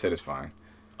 Yeah, they said it's fine.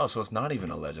 Oh, so it's not even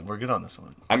a legend. We're good on this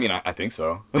one. I mean, I think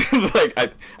so. Like,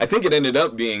 I think it ended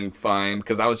up being fine,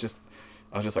 because I was just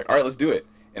like, all right, let's do it.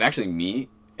 And actually, me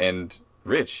and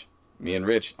Rich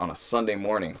on a Sunday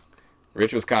morning,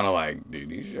 Rich was kind of like, dude,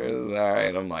 you sure this is all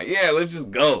right? I'm like, yeah, let's just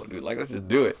go, dude. Like, let's just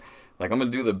do it. Like, I'm going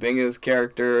to do the Binga's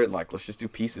character. Like, let's just do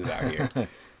pieces out here.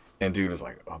 And dude was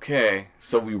like, okay.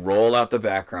 So we roll out the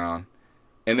background,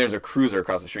 and there's a cruiser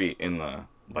across the street in the,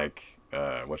 like,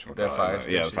 whatchamacallit? That fire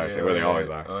station. Yeah, the fire station, where they always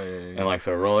are. Oh, yeah. And, like,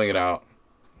 so rolling it out,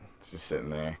 it's just sitting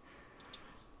there.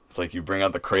 It's like you bring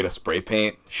out the crate of spray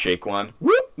paint, shake one,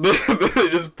 whoop, they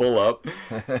just pull up.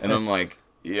 And I'm like,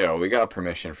 yo, we got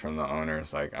permission from the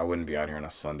owners. Like, I wouldn't be out here on a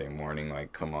Sunday morning.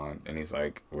 Like, come on. And he's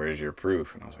like, where's your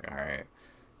proof? And I was like, all right.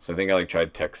 So I think I, like,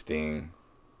 tried texting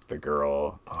the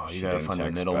girl. Oh, you She gotta didn't find the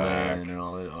text middleman back. and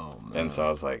all that. Oh, man. And so I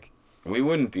was like, we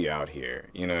wouldn't be out here.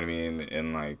 You know what I mean?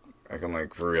 And, like I'm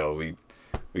like, for real, we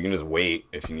can just wait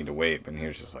if you need to wait. But he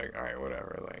was just like, all right,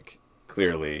 whatever. Like,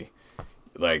 clearly...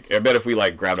 Like, I bet if we,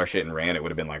 like, grabbed our shit and ran, it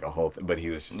would have been, like, a whole thing. But he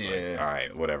was just like, all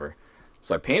right, whatever.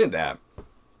 So I painted that.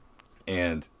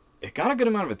 And it got a good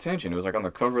amount of attention. It was like on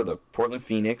the cover of the Portland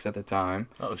Phoenix at the time.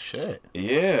 Oh shit!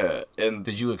 Yeah, and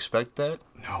Did you expect that?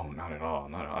 no, not at all.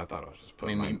 Not at all. I thought I was just I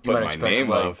putting mean, you putting might my expect name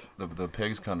like of. the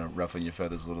pigs kind of ruffling your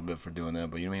feathers a little bit for doing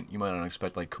that, but you might not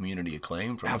expect like community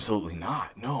acclaim from it. Absolutely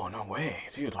not. No, no way,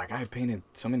 dude. Like I had painted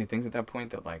so many things at that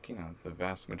point that like the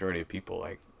vast majority of people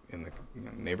like in the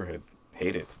neighborhood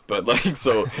hated. But like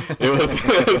so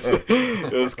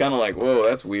it was kind of like, whoa,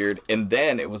 that's weird. And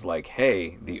then it was like,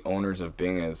 hey, the owners of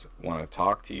Binga's want to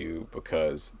talk to you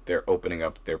because they're opening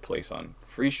up their place on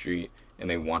Free Street and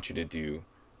they want you to do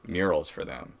murals for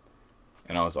them.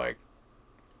 And I was like,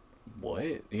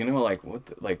 what? Like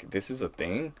what? Like this is a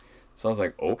thing? So I was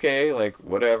like, okay, like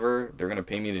whatever. They're gonna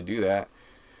pay me to do that.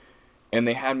 And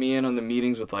they had me in on the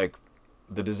meetings with like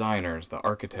the designers, the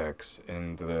architects,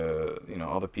 and the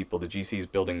all the people, the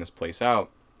GCs building this place out.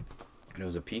 And it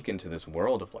was a peek into this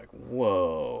world of like,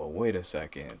 whoa, wait a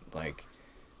second, like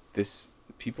this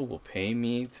people will pay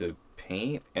me to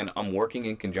paint, and I'm working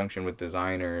in conjunction with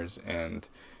designers and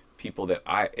people that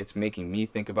it's making me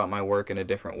think about my work in a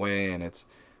different way, and it's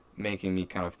making me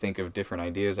kind of think of different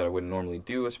ideas that I wouldn't normally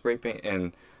do with spray paint.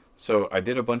 And so I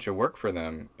did a bunch of work for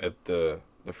them at the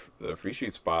Free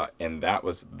Street spot, and that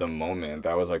was the moment.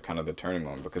 That was like kind of the turning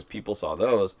moment, because people saw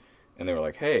those and they were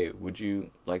like, hey, would you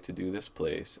like to do this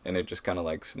place? And it just kind of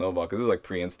like snowballed, because it was like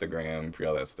pre-Instagram, pre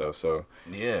all that stuff, so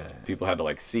Yeah, people had to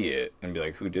like see it and be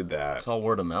like, who did that? it's all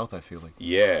word of mouth, I feel like.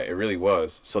 Yeah, it really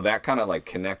was. So that kind of like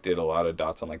connected a lot of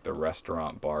dots on like the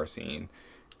restaurant bar scene,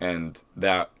 and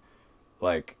that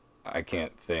like I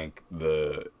can't thank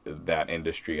that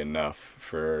industry enough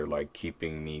for like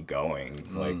keeping me going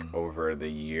like over the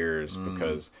years,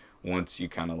 because once you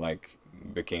kind of like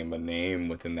became a name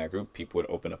within that group, people would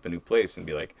open up a new place and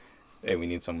be like, hey, we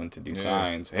need someone to do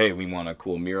signs. Hey, we want a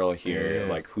cool mural here.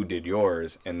 Yeah. Like, who did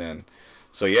yours? And then,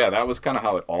 so yeah, that was kind of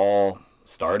how it all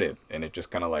started, and it just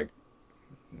kind of like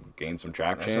gained some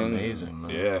traction. That's amazing,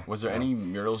 man. Yeah. Was there any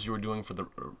murals you were doing for the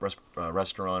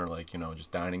restaurant or like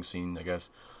just dining scene, I guess,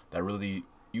 that really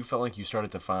you felt like you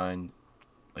started to find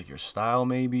like your style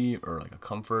maybe, or like a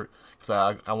comfort?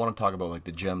 Because I want to talk about like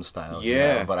the gem style.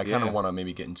 Yeah, but I kind of yeah. want to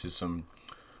maybe get into some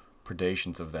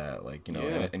predations of that, like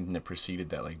Yeah. and that preceded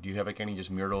that. Like, do you have like any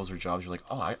just murals or jobs you're like,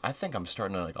 oh, I think I'm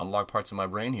starting to like unlock parts of my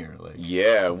brain here, like?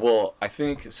 Yeah, well, I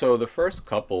think so. The first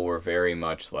couple were very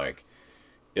much like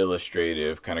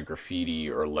illustrative, kind of graffiti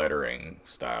or lettering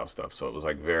style stuff. So it was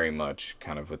like very much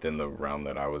kind of within the realm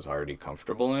that I was already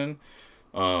comfortable in.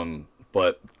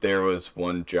 But there was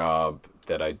one job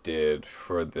that I did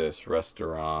for this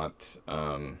restaurant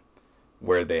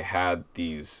where they had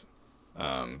these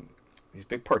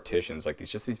big partitions, like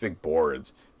these big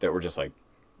boards that were just like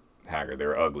haggard. They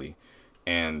were ugly,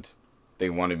 and they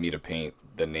wanted me to paint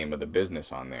the name of the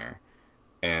business on there,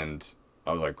 and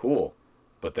I was like, cool.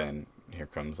 But then here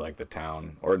comes like the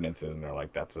town ordinances, and they're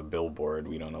like, that's a billboard,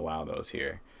 we don't allow those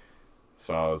here.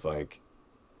 So I was like,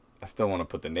 I still want to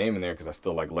put the name in there because I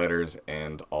still like letters,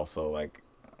 and also like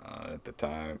at the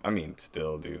time, I mean,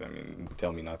 still, dude. I mean,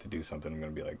 tell me not to do something, I'm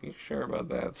gonna be like, you sure about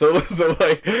that? So I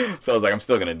was like, I'm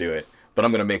still gonna do it, but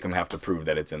I'm gonna make them have to prove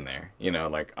that it's in there.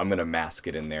 Like I'm gonna mask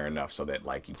it in there enough so that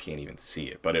like you can't even see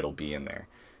it, but it'll be in there,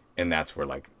 and that's where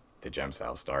like the gem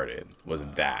style started. Was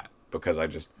that because I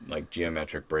just like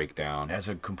geometric breakdown As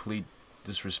a complete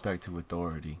disrespect to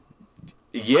authority.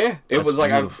 Yeah, it That's was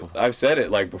like beautiful. I've said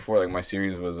it like before. Like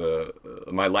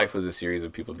my life was a series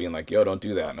of people being like, "Yo, don't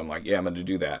do that," and I'm like, "Yeah, I'm gonna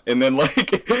do that." And then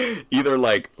like either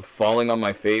like falling on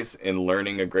my face and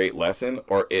learning a great lesson,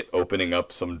 or it opening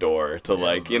up some door to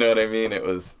like, you know what I mean? It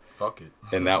was Fuck it.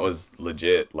 and that was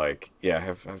legit. Like, yeah,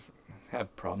 I've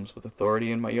had problems with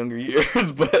authority in my younger years,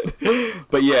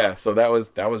 but yeah. So that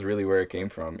was really where it came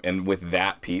from. And with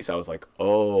that piece, I was like,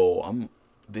 oh,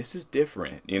 this is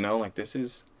different. Like this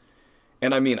is.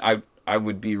 And I mean, I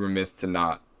would be remiss to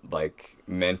not like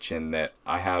mention that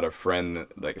I had a friend,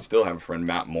 like still have a friend,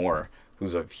 Matt Moore,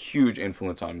 who's a huge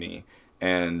influence on me,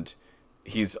 and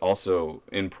he's also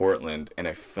in Portland and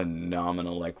a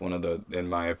phenomenal, like one of the, in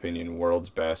my opinion, world's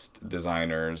best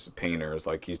designers, painters.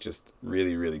 Like he's just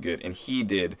really, really good. And he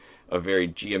did a very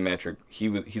geometric.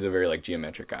 He's a very like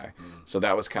geometric guy. So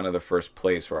that was kind of the first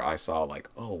place where I saw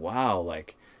like, oh wow,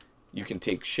 like you can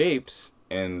take shapes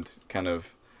and kind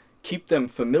of keep them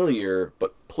familiar,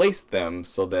 but place them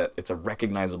so that it's a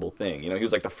recognizable thing. He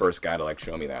was like the first guy to like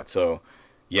show me that. So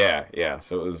yeah.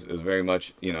 So it was very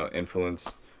much,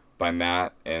 influenced by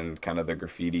Matt and kind of the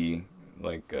graffiti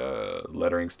like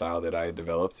lettering style that I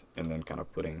developed, and then kind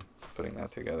of putting that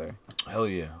together. Hell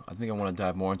yeah. I think I want to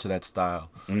dive more into that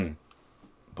style.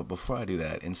 But before I do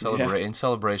that, in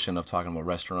celebration of talking about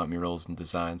restaurant murals and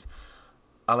designs,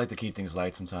 I like to keep things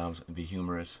light sometimes and be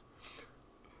humorous.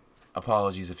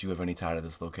 Apologies if you have any tie to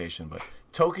this location, but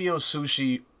Tokyo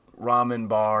Sushi Ramen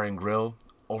Bar and Grill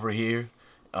over here,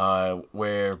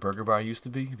 where Burger Bar used to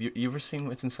be. Have you ever seen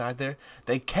what's inside there?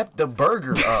 They kept the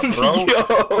burger up, bro.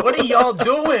 What are y'all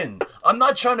doing? I'm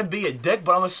not trying to be a dick,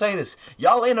 but I'm gonna say this.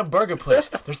 Y'all ain't a burger place.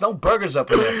 There's no burgers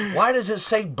up in there. Why does it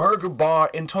say Burger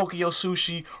Bar in Tokyo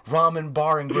Sushi Ramen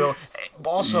Bar and Grill?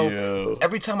 Also,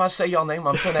 every time I say y'all name,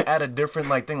 I'm gonna add a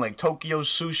different thing, like Tokyo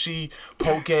Sushi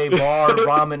Poke Bar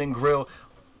Ramen and Grill,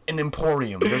 an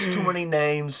Emporium. There's too many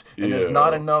names, and there's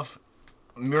not enough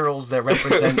murals that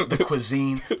represent the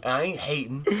cuisine. And I ain't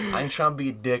hating. I ain't trying to be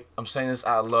a dick. I'm saying this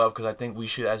out of love because I think we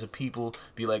should, as a people,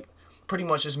 be like, pretty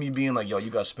much just me being like, yo, you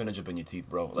got spinach up in your teeth,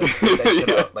 bro. Like, get that shit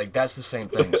out. Like, that's the same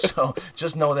thing. So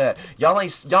just know that y'all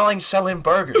ain't selling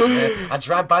burgers, man. I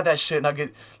drive by that shit and I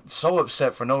get so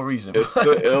upset for no reason. It's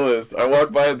the illest. I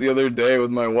walked by it the other day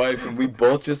with my wife and we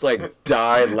both just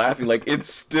died laughing. Like,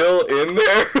 it's still in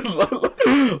there.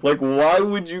 Like, why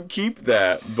would you keep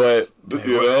that? But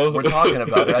man, we're talking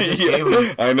about it. I just gave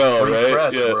him I know, free right?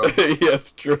 press, Yeah. bro. Yeah,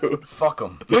 it's true. Fuck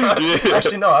them.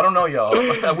 Actually, no, I don't know y'all.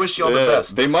 I wish y'all the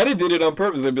best. They might have did it on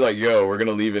purpose. They'd be like, yo, we're going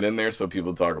to leave it in there so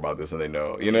people talk about this and they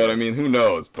know. You know what I mean? Who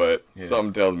knows? But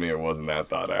something tells me it wasn't that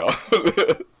thought out.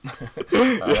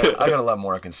 I got a lot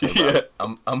more I can say about it.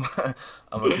 I'm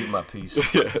gonna keep my peace.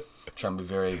 Trying to be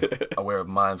very aware of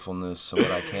mindfulness, so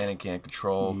what I can and can't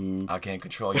control, I can't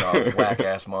control y'all whack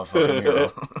ass motherfucking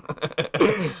hero.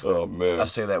 Oh man. I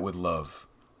say that with love.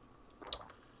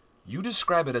 You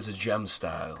describe it as a gem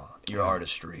style, your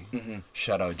artistry.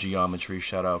 Shout out geometry,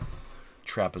 shout out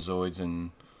trapezoids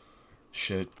and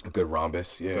shit. A good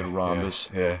rhombus, yeah. Good rhombus.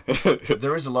 Yeah.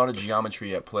 There is a lot of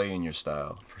geometry at play in your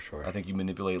style. For sure. I think you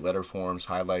manipulate letter forms,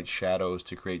 highlights, shadows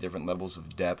to create different levels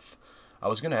of depth. I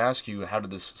was going to ask you, how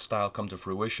did this style come to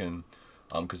fruition?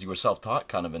 Because you were self-taught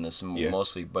kind of in this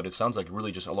mostly, but it sounds like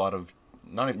really just a lot of,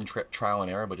 not even trial and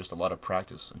error, but just a lot of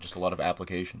practice, just a lot of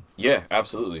application. Yeah,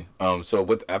 absolutely.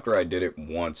 So after I did it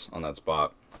once on that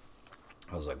spot,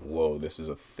 I was like, whoa, this is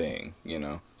a thing, you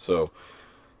know? So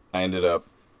I ended up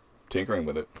tinkering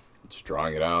with it, just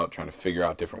drawing it out, trying to figure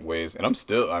out different ways. And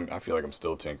I feel like I'm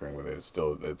still tinkering with it.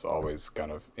 It's always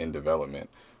kind of in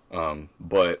development.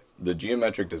 But the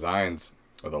geometric designs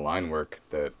or the line work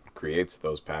that creates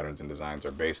those patterns and designs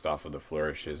are based off of the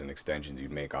flourishes and extensions you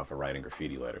make off of writing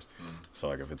graffiti letters. So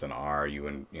like if it's an R,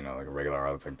 like a regular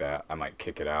R looks like that, I might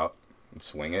kick it out and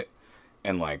swing it.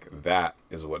 And like that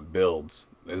is what is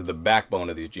the backbone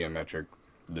of these geometric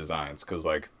designs. Cause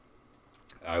like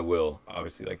I will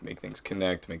obviously like make things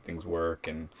connect, make things work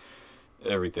and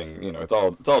everything, it's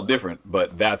all different,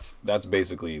 but that's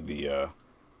basically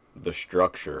the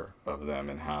structure of them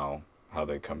and how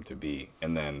they come to be.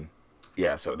 And then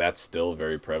so that's still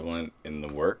very prevalent in the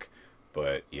work,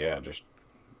 but just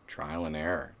trial and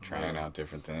error, trying out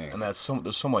different things. And there's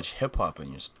so much hip hop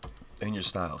in your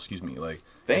style, excuse me. Like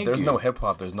Thank if there's you. no hip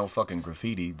hop, there's no fucking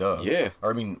graffiti, duh. Yeah.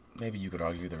 Or I mean, maybe you could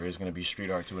argue there is going to be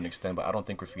street art to an extent, but I don't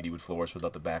think graffiti would flourish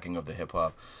without the backing of the hip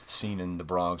hop scene in the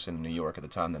Bronx and New York at the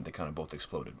time that they kind of both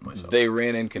exploded. Myself. They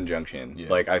ran in conjunction. Yeah.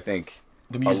 Like I think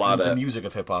the music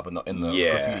of hip hop and the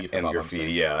graffiti of hip hop.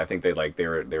 Graffiti. I think they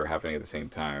were happening at the same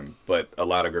time. But a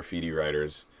lot of graffiti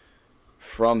writers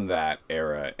from that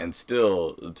era, and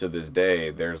still to this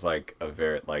day, there's like a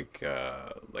very like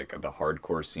the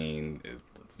hardcore scene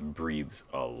breeds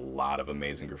a lot of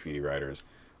amazing graffiti writers.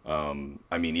 I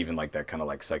mean, even like that kind of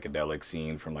like psychedelic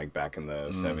scene from like back in the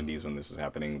 70s when this was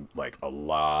happening, like a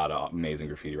lot of amazing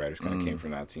graffiti writers kind of came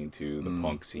from that scene too. The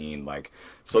punk scene, like,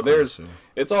 so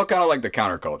it's all kind of like the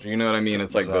counterculture, you know what I mean?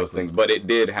 It's like those things, but it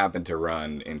did happen to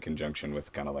run in conjunction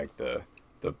with kind of like the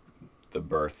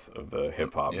birth of the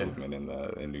hip hop movement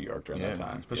in New York during that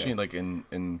time. Especially like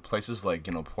in places like,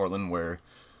 Portland, where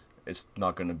it's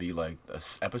not going to be like a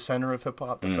epicenter of hip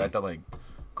hop. The fact that like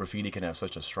graffiti can have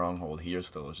such a stronghold here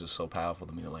still is just so powerful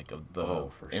to me, like of the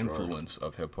influence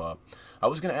of hip hop. I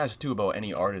was gonna ask too about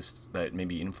any artists that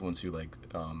maybe influence you, like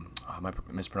I might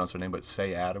mispronounce her name, but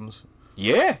Say Adams.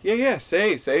 Yeah.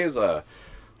 Say is a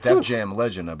Def Jam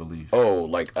legend, I believe. Oh,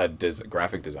 like a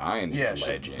graphic design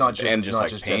legend, not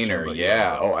just painter. Jam,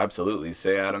 yeah. Oh, absolutely.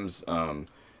 Say Adams.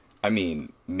 I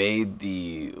mean, made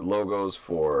the logos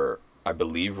for, I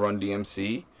believe, Run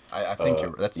DMC. I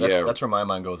think that's where my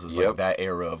mind goes, is like that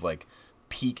era of like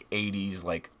peak 80s,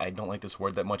 like, I don't like this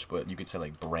word that much, but you could say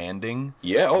like branding.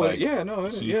 Yeah,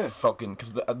 fucking,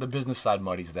 because the business side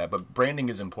muddies that, but branding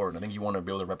is important. I think you want to be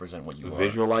able to represent what you are.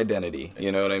 Visual identity,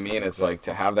 you know what I mean? It's like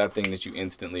to have that thing that you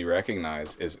instantly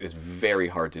recognize is very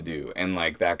hard to do. And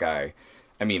like that guy,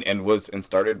 I mean, and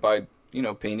started by,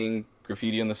 painting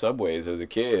graffiti in the subways as a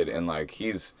kid, and like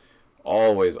he's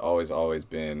always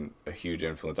been a huge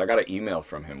influence. I got an email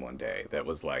from him one day that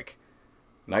was like,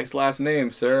 "Nice last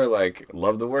name, sir. Like,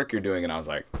 love the work you're doing." And I was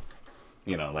like,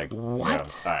 like,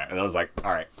 what? All right. And I was like,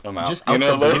 all right, I'm out. Just out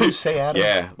the blue, say Adam?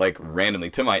 Yeah, like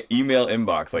randomly to my email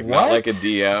inbox, like What? not like a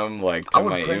DM, like to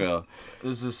my email.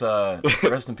 There's this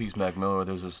rest in peace, Mac Miller.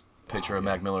 There's this picture of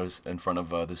Mac Miller in front of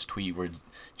this tweet where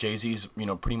Jay-Z's,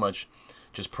 pretty much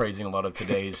just praising a lot of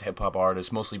today's hip hop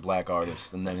artists, mostly black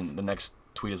artists, and then the next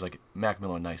tweet is like, Mac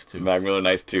Miller nice too. Mac Miller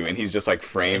nice too, and he's just like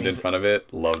framed in front of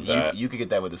it. Love that. You could get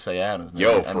that with the Say Adams. Man.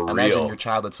 Yo, for real. Imagine your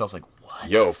child itself's like, what?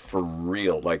 Yo, for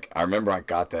real. Like, I remember I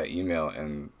got that email,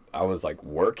 and I was like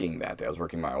working that day. I was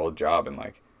working my old job, and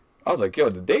like, I was like, yo,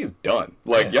 the day's done.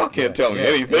 Like, y'all can't tell me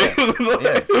anything.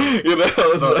 Like,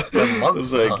 I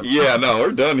was like, yeah, no,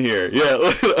 we're done here.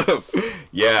 Yeah.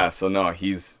 Yeah, so no,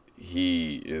 he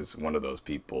is one of those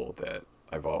people that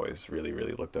I've always really,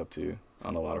 really looked up to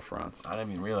on a lot of fronts. I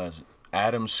didn't even realize it.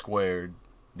 Adam Squared,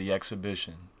 the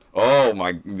exhibition. Oh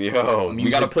my, yo, we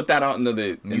gotta put that out into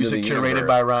the music into the curated universe.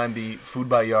 by Ryan B, food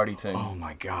by Yardie Ting. Oh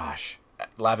my gosh.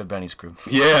 Live at Benny's Crew.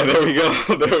 Yeah, there we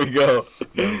go. There we go.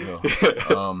 There we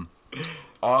go.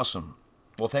 Awesome.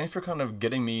 Well, thanks for kind of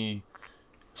getting me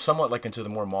somewhat like into the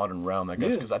more modern realm, I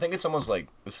guess, because I think it's almost like,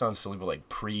 this sounds silly, but like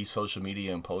pre-social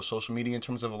media and post-social media in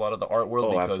terms of a lot of the art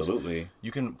world. Oh, because absolutely.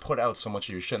 You can put out so much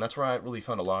of your shit, and that's where I really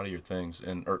found a lot of your things,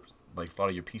 or like a lot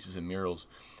of your pieces and murals.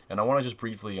 And I want to just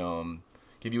briefly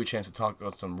give you a chance to talk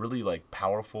about some really like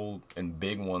powerful and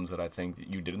big ones that I think that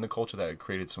you did in the culture that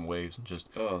created some waves. And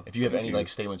just if you have any like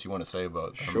statements you want to say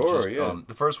about Sure, yeah.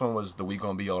 The first one was the "We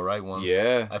Gonna Be Alright" one.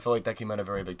 Yeah. I feel like that came at a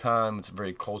very big time. It's a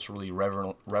very culturally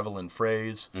relevant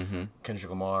phrase. Mm-hmm.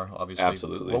 Kendrick Lamar, obviously.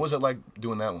 Absolutely. What was it like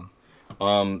doing that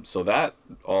one? So that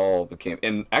all became,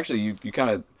 and actually you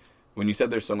kind of, when you said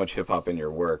there's so much hip hop in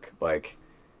your work, like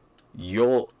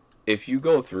if you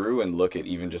go through and look at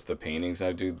even just the paintings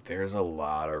I do, there's a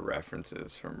lot of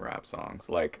references from rap songs,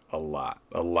 like a lot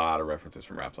of references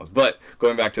from rap songs. But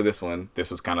going back to this one,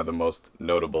 this was kind of the most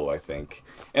notable, I think,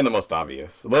 and the most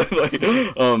obvious.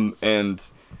 And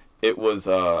it was,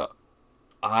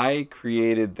 I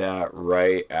created that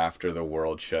right after the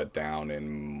world shut down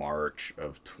in March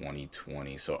of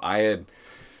 2020. So I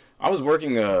was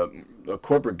working a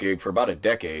corporate gig for about a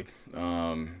decade,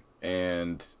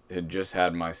 and had just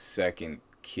had my second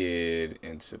kid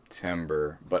in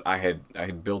September, but I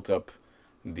had built up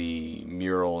the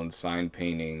mural and sign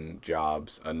painting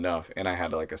jobs enough, and I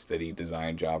had like a steady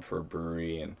design job for a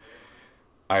brewery, and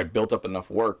I had built up enough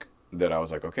work that I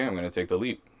was like, okay, I'm going to take the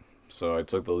leap. So I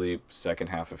took the leap second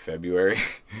half of February,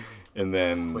 and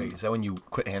then... Wait, is that when you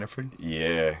quit Hannaford?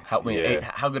 Yeah. How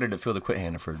good did it feel to quit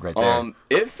Hannaford right there?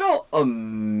 It felt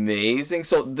amazing.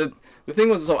 So the thing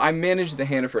was, I managed the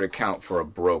Hannaford account for a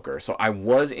broker. So I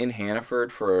was in Hannaford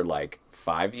for like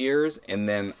 5 years, and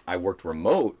then I worked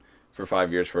remote for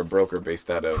 5 years for a broker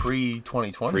based out of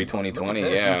pre-2020.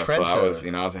 Pre-2020, yeah. So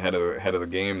I was ahead of the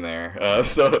game there.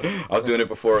 So I was doing it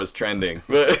before it was trending.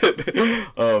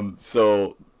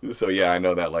 So yeah, I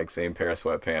know that like same pair of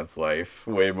sweatpants life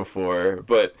way before.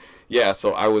 But yeah,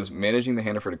 so I was managing the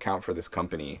Hannaford account for this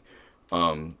company,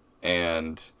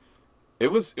 and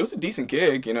it was a decent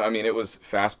gig. I mean, it was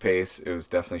fast paced. It was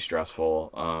definitely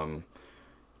stressful.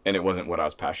 And it wasn't what I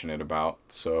was passionate about.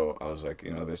 So I was like,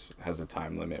 this has a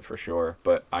time limit for sure.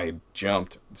 But I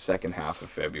jumped second half of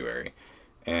February,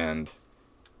 and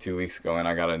 2 weeks ago, and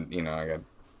I got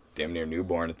damn near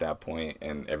newborn at that point,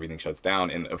 and everything shuts down.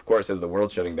 And of course, as the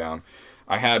world's shutting down,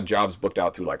 I had jobs booked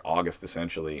out through like August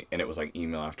essentially, and it was like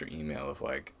email after email of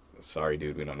like, sorry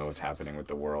dude, we don't know what's happening with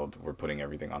the world, we're putting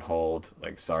everything on hold,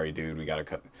 like, sorry dude, we gotta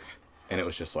cut. And it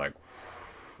was just like,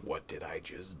 what did I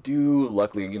just do?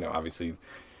 Luckily, obviously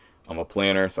I'm a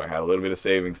planner, so I had a little bit of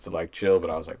savings to like chill, but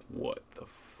I was like, what the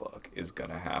fuck is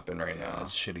gonna happen right now?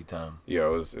 That's a shitty time. Yeah, it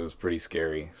was pretty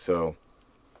scary. So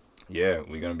yeah,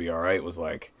 We Gonna Be Alright was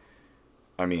like,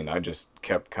 I mean, I just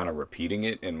kept kind of repeating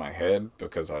it in my head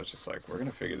because I was just like, we're going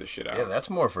to figure this shit out. Yeah, that's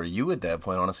more for you at that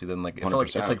point, honestly, than like, I feel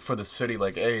like it's like for the city,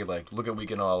 like, hey, like, look at, we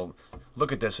can all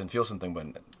look at this and feel something, but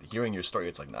hearing your story,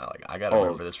 it's like, nah, like, I got to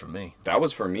remember this for me. That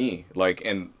was for me. Like,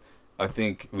 and I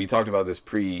think we talked about this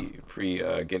pre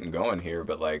getting going here,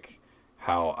 but like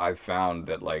how I found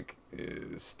that like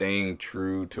staying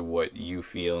true to what you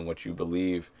feel and what you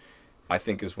believe, I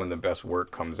think is when the best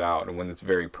work comes out, and when it's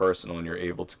very personal and you're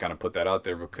able to kind of put that out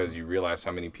there because you realize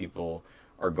how many people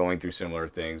are going through similar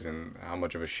things and how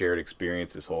much of a shared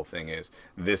experience this whole thing is.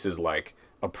 This is like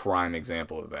a prime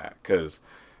example of that, because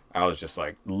I was just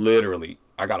like, literally,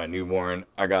 I got a newborn.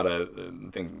 I got a,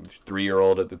 I think,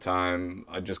 3-year-old at the time.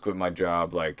 I just quit my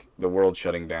job. Like, the world's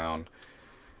shutting down.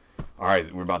 All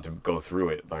right, we're about to go through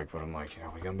it. Like, but I'm like, you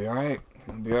know, we're going to be all right.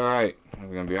 We're going to be all right.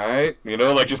 We're going to be all right. You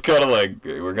know, like, just kind of like,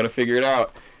 we're going to figure it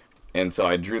out. And so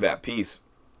I drew that piece.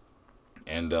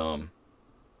 And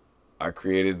I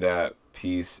created that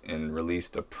piece and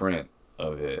released a print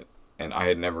of it. And I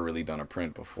had never really done a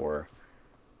print before.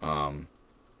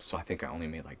 So I think I only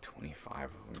made like 25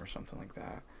 of them or something like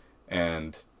that.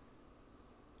 And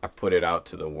I put it out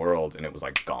to the world and it was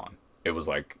like gone. It was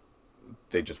like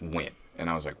they just went. And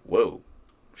I was like, whoa,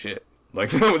 shit. Like,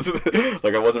 that was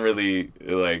like, I wasn't really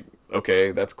like,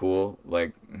 okay, that's cool.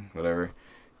 Like, whatever.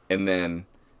 And then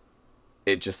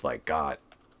it just like got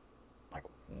like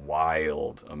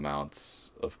wild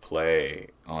amounts of play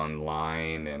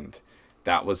online, and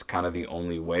that was kind of the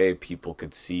only way people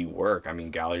could see work. I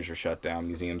mean, galleries are shut down,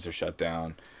 museums are shut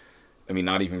down. I mean,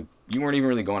 you weren't even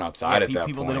really going outside at that point.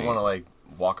 People didn't want to like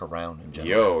walk around in general.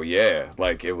 Yo, yeah,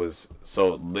 like it was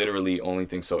so literally only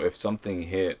thing. So if something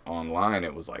hit online,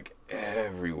 it was like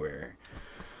everywhere.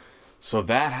 So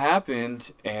that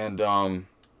happened, and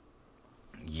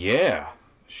yeah,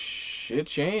 shit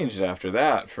changed after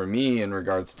that for me in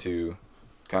regards to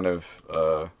kind of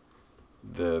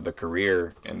the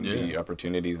career and the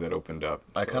opportunities that opened up.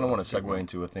 I kind of want to segue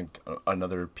into, I think,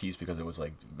 another piece, because it was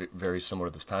like very similar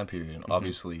to this time period, and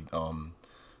obviously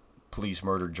police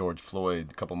murdered George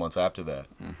Floyd a couple months after that,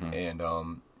 and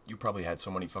you probably had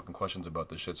so many fucking questions about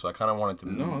this shit, so I kind of wanted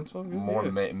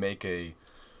to make a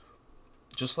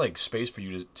just like space for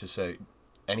you to say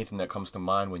anything that comes to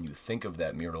mind when you think of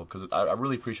that mural, because I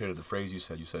really appreciated the phrase you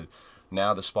said. You said,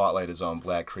 now the spotlight is on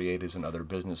black creatives and other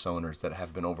business owners that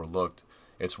have been overlooked.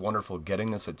 It's wonderful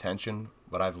getting this attention,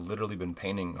 but I've literally been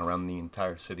painting around the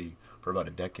entire city for about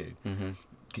a decade.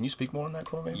 Can you speak more on that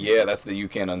quote, maybe? Yeah, that's the You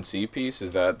Can't Unsee piece.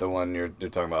 Is that the one you're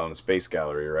talking about on the Space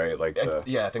Gallery, right? Like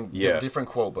I think different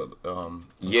quote, but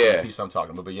the piece I'm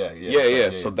talking about.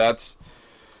 But So that's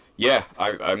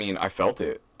I mean, I felt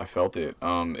it.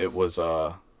 It was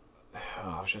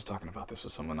I was just talking about this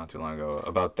with someone not too long ago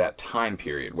about that time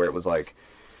period where it was like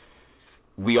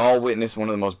we all witnessed one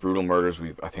of the most brutal murders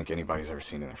I think anybody's ever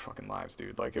seen in their fucking lives,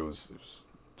 dude. Like it was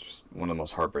just one of the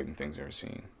most heartbreaking things I've ever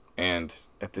seen. And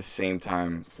at the same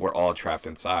time, we're all trapped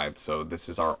inside. So this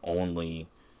is our only,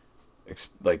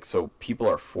 so people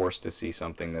are forced to see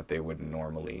something that they would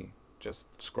normally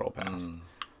just scroll past.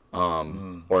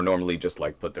 Or normally just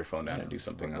like put their phone down and do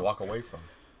something else. Walk away from.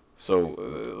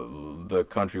 So the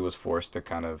country was forced to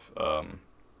kind of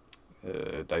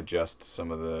digest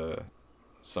some of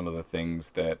the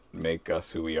things that make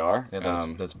us who we are. Yeah,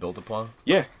 that's built upon.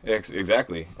 Yeah,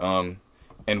 exactly.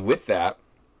 And with that,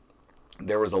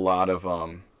 there was a lot of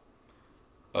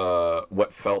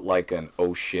what felt like an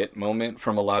oh shit moment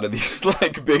from a lot of these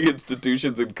like big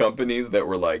institutions and companies that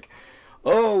were like,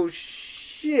 oh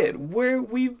shit,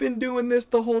 we've been doing this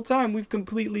the whole time. We've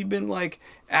completely been like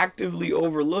actively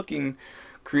overlooking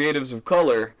creatives of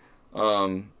color.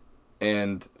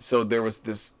 And so there was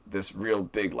this real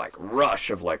big like rush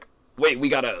of like, wait, we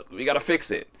gotta fix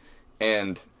it.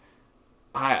 And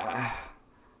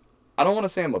I don't want to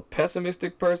say I'm a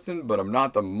pessimistic person, but I'm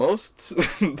not the most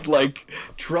like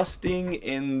trusting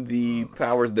in the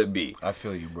powers that be. I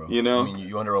feel you, bro. You know, I mean,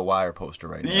 you under a wire poster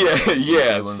right now.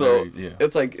 Yeah. So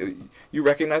it's like you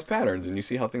recognize patterns and you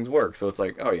see how things work. So it's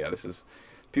like, oh yeah,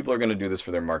 people are gonna do this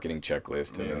for their marketing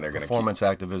checklist, and then they're gonna performance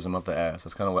activism up the ass.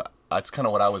 That's kind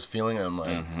of what I was feeling, and I'm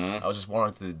like, I was just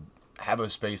wanting to have a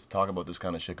space to talk about this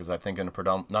kind of shit, because I think in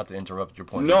a not to interrupt your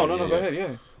point. No, go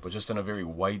ahead, But just in a very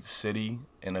white city,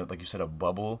 in like you said, a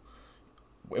bubble.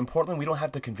 In Portland, we don't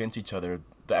have to convince each other,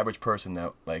 the average person,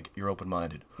 that like you're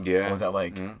open-minded. Yeah. Or that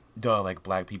like, duh, like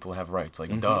black people have rights.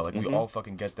 Like duh, like we all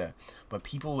fucking get that. But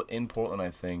people in Portland,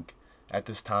 I think, at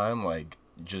this time, like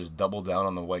just doubled down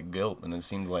on the white guilt, and it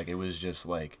seemed like it was just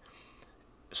like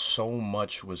so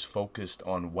much was focused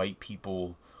on white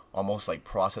people almost like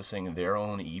processing their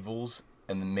own evils,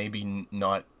 and then maybe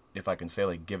not, if I can say,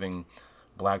 like giving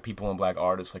black people and black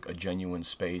artists like a genuine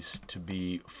space to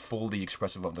be fully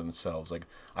expressive of themselves. Like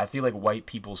I feel like white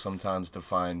people sometimes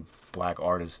define black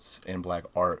artists and black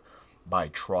art by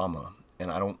trauma,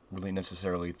 and I don't really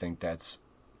necessarily think that's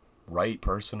right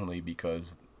personally,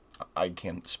 because I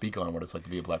can't speak on what it's like to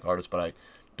be a black artist, but I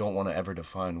don't want to ever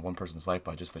define one person's life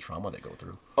by just the trauma they go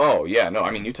through. Oh yeah, no, I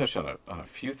mean, you touched on a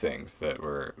few things that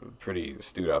were pretty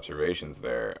astute observations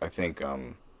there. I think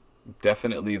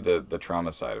definitely the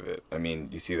trauma side of it. I mean,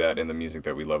 you see that in the music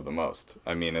that we love the most.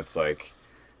 I mean, it's like,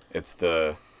 it's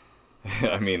the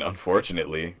I mean,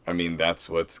 unfortunately, I mean, that's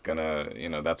what's gonna,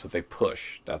 that's what they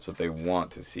push. That's what they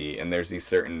want to see. And there's these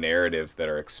certain narratives that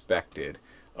are expected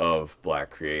of black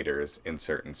creators in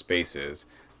certain spaces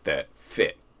that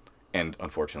fit. And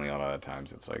unfortunately, a lot of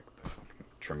times it's like the fucking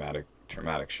traumatic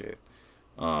shit.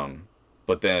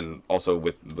 But then also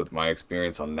with my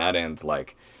experience on that end,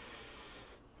 like,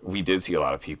 we did see a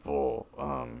lot of people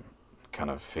kind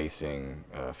of facing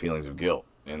feelings of guilt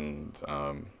and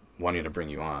wanting to bring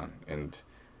you on. And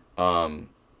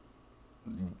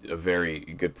a very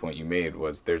good point you made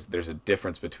was there's a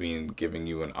difference between giving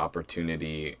you an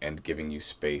opportunity and giving you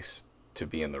space to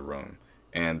be in the room.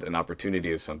 And an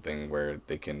opportunity is something where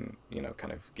they can,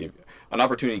 kind of give an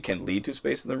opportunity can lead to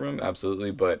space in the room,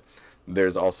 absolutely, but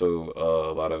there's also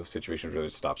a lot of situations where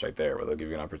it stops right there, where they'll give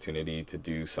you an opportunity to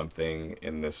do something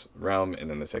in this realm, and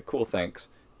then they say, cool, thanks,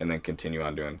 and then continue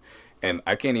on doing. And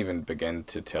I can't even begin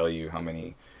to tell you how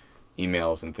many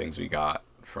emails and things we got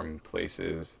from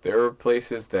places. There were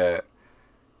places that,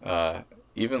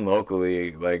 even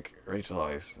locally, like Rachel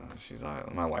always,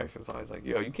 my wife is always like,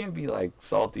 yo, you can't be like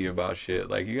salty about shit.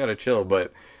 Like, you gotta chill.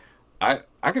 But I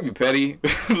could be petty.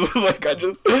 Like,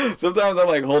 sometimes I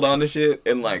like hold on to shit,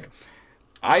 and like,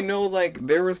 I know, like,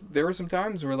 there were some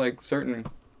times where like certain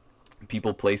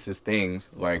people, places, things,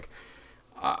 like,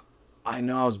 I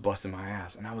know I was busting my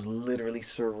ass, and I was literally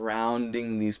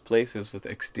surrounding these places with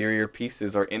exterior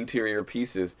pieces or interior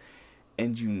pieces,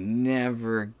 and you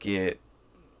never get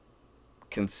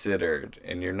considered,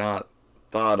 and you're not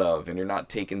thought of, and you're not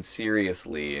taken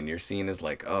seriously, and you're seen as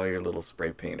like, oh, you're a little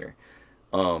spray painter.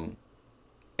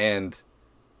 And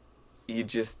you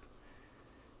just,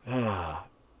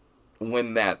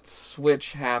 when that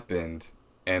switch happened,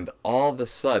 and all of a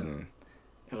sudden,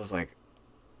 it was like,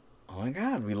 oh my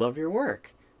God, we love your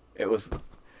work. There was a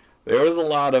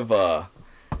lot of, like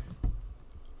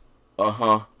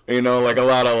a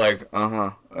lot of like,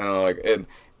 like,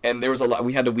 and there was a lot,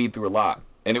 we had to weed through a lot,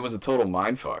 and it was a total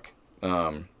mind fuck.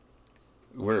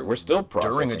 We're still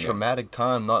processing during a traumatic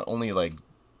time, not only like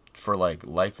for like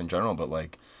life in general, but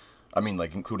like, I mean,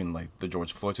 like, including like the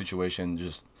George Floyd situation,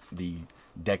 just the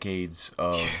decades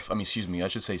of, I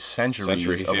should say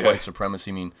centuries of white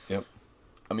supremacy. I mean, yep.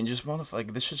 I mean, just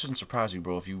like, this shit shouldn't surprise you,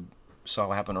 bro. If you saw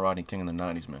what happened to Rodney King in the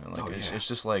 90s, man. Like, it's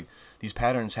just like, these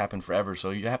patterns happen forever, so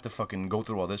you have to fucking go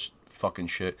through all this fucking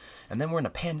shit. And then we're in a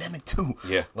pandemic, too.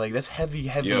 Yeah. Like, that's heavy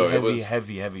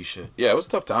shit. Yeah, it was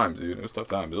tough times, dude. It was tough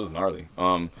times. It was gnarly.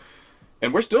 And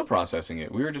we're still processing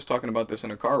it. We were just talking about this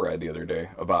in a car ride the other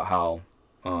day, about how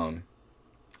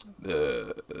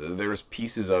there's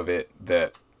pieces of it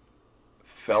that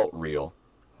felt real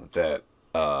that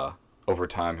over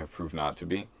time have proved not to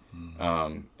be.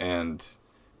 And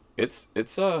it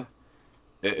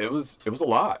was a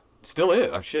lot. Still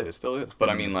is. It still is. But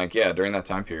I mean, like, yeah, during that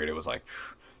time period, it was like,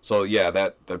 so yeah,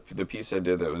 the piece I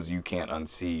did that was You Can't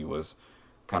Unsee was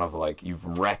kind of like, you've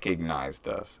recognized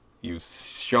us. You've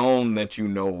shown that you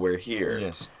know we're here.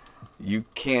 Yes. You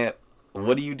can't,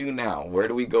 what do you do now? Where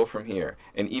do we go from here?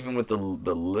 And even with the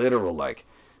literal, like,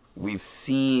 we've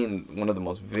seen one of the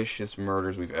most vicious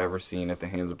murders we've ever seen at the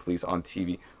hands of police on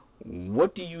TV.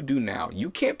 What do you do now?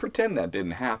 You can't pretend that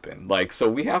didn't happen. Like, so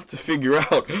we have to figure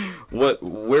out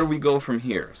where we go from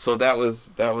here. So that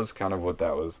was kind of what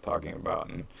that was talking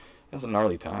about, and it was a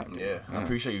gnarly time. Yeah. I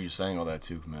appreciate you saying all that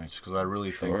too, Max, because I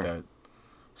really think that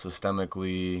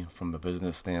systemically, from a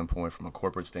business standpoint, from a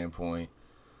corporate standpoint,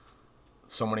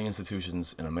 so many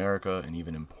institutions in America and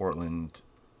even in Portland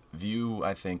view,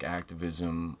 I think,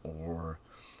 activism or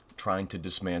trying to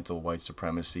dismantle white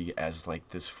supremacy as like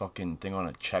this fucking thing on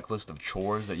a checklist of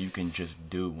chores that you can just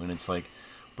do. And it's like,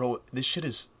 bro, this shit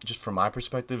is, just from my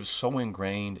perspective, so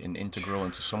ingrained and integral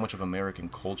into so much of American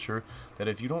culture that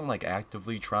if you don't like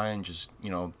actively try and just,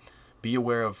 be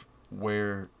aware of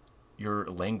where your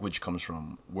language comes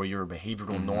from, where your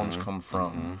behavioral norms come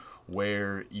from,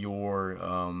 where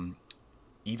your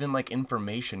even like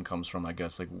information comes from, I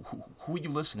guess, like who are you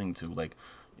listening to? Like,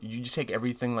 you just take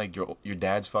everything like your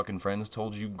dad's fucking friends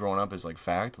told you growing up as like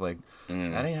fact. Like,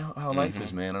 that ain't how life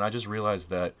is, man. And I just realized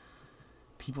that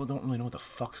people don't really know what the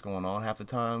fuck's going on half the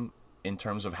time in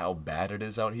terms of how bad it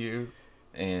is out here.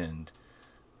 And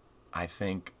I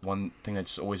think one thing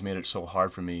that's always made it so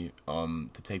hard for me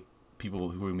to take people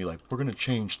who are gonna be like, we're gonna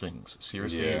change things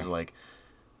seriously, is like,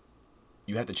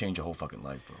 you have to change your whole fucking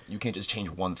life, bro. You can't just change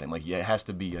one thing. Like, yeah, it has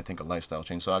to be, I think, a lifestyle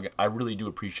change. So I really do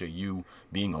appreciate you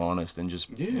being honest and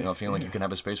just, feeling like you can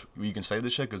have a space where you can say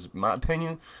this shit. Because in my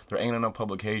opinion, there ain't enough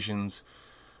publications,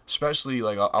 especially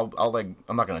like I'll like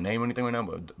I'm not gonna name anything right now,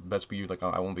 but best be like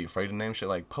I won't be afraid to name shit.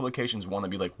 Like publications want to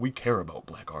be like, we care about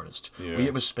black artists. Yeah. We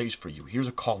have a space for you. Here's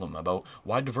a column about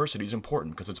why diversity is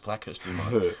important because it's Black History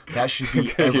Month. That should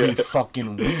be every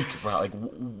fucking week, bro. Like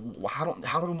how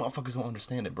do motherfuckers don't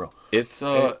understand it, bro? It's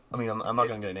I mean I'm not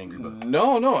gonna get angry, but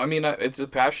No. I mean, it's a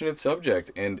passionate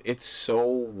subject, and it's so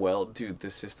well, dude.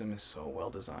 This system is so well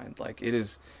designed. Like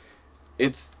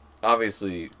it's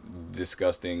obviously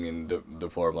disgusting and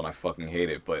deplorable, and I fucking hate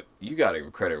it. But you gotta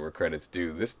give credit where credit's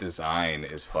due. This design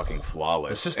is fucking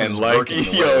flawless. The system and is like, working the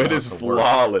way yo, it it is wants to work.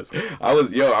 flawless. I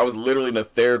was literally in a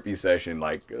therapy session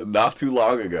like not too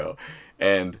long ago,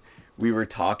 and we were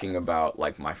talking about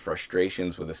like my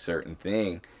frustrations with a certain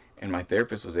thing, and my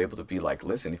therapist was able to be like,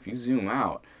 listen, if you zoom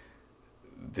out,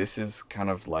 this is kind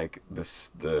of like the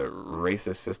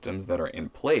racist systems that are in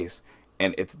place,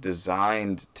 and it's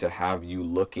designed to have you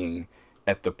looking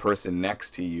at the person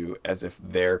next to you as if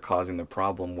they're causing the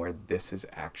problem, where this is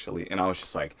actually. And I was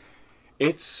just like,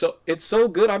 it's so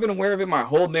good. I've been aware of it my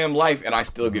whole damn life, and I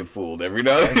still get fooled every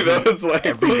now. It's like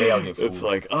every day I'll get fooled. It's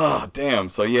like, oh damn.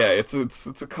 So yeah, it's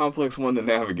a complex one to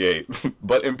navigate,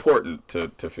 but important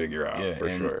to figure out. yeah, for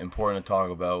and sure. important to talk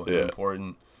about. And Yeah.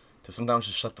 important to sometimes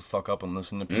just shut the fuck up and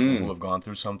listen to people who have gone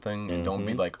through something, and don't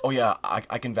be like, oh yeah,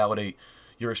 I can validate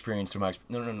your experience through my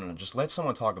experience. No. Just let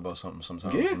someone talk about something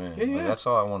sometimes, Yeah, man. yeah, Like, yeah. that's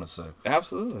all I want to say.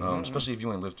 Absolutely. Especially if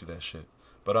you ain't lived through that shit.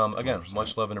 But again,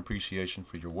 much love and appreciation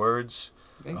for your words.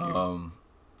 Thank you.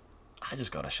 I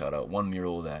just gotta shout out one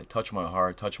mural that touched my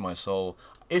heart, touched my soul.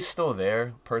 It's still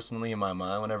there, personally, in my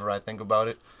mind whenever I think about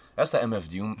it. That's the MF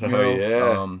Doom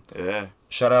mural. Yeah.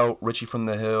 Shout out Richie from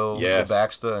the Hill, Yes. the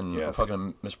Baxter, and Yes. I'm probably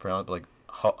gonna mispronounce, but like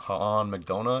Haan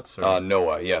McDonuts or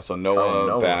Noah. Yeah. So Noah,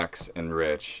 Noah. Bax, and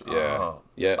Rich. Yeah. Oh.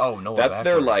 Yeah. Oh, Noah That's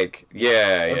their backwards. like.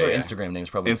 Yeah. those yeah, are yeah. Instagram names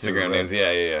probably. Instagram too, right? names.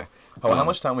 Yeah. Oh, how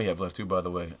much time we have left too? By the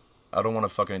way, I don't want to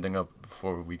fuck anything up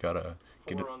before we gotta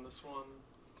get it. 4 on this one,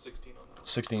 16 on that one.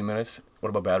 16 minutes. What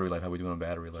about battery life? How we doing on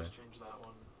battery life? Just change that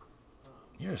one.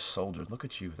 You're a soldier. Look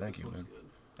at you. Thank you, Looks man.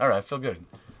 good. All right, I feel good.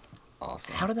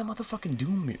 Awesome. How did that motherfucking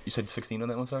Doom? You said 16 on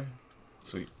that one, sorry.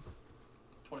 Sweet.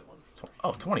 21.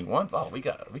 Oh, 21. Oh, we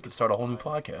could start a whole new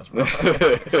podcast,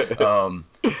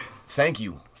 bro. Thank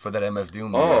you for that MF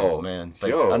Doom. Oh, man.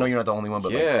 Like, yo. I know you're not the only one,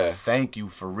 but Yeah. like, thank you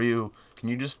for real. Can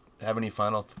you just have any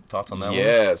final thoughts on that one?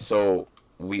 Yeah. So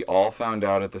we all found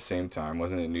out at the same time,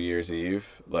 wasn't it? New Year's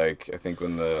Eve. Like I think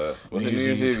when the was it New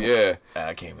Year's Eve? Yeah.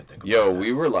 I can't even think about Yo, that.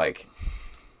 we were like,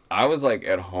 I was like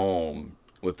at home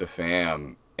with the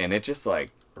fam, and it just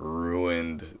like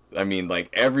ruined. I mean, like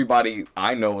everybody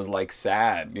I know was like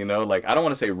sad, you know. Like I don't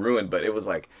want to say ruined, but it was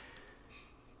like,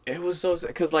 it was so sad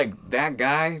because like that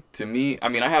guy to me. I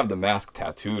mean, I have the mask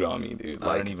tattooed on me, dude. I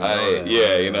Like, didn't even know that.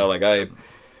 Yeah, you know, like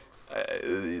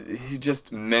he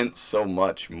just meant so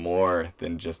much more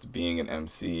than just being an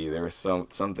MC. There was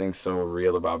something so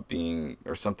real about being,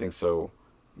 or something so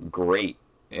great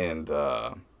and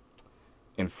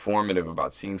informative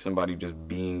about seeing somebody just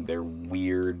being their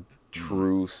weird,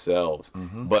 true selves,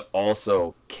 but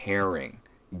also caring,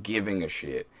 giving a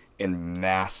shit, and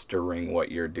mastering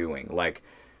what you're doing. Like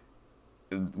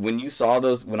when you saw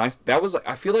those, I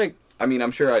feel like, I mean,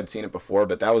 I'm sure I'd seen it before,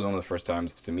 but that was one of the first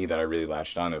times to me that I really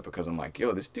latched on to it, because I'm like,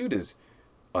 yo, this dude is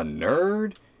a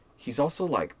nerd. He's also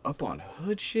like up on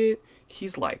hood shit.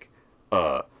 He's like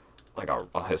a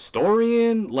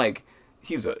historian. Like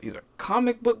he's a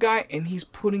comic book guy, and he's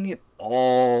putting it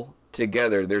all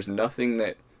together. There's nothing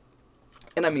that,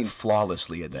 and I mean,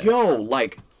 flawlessly at that. yo,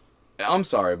 like, I'm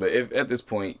sorry, but if at this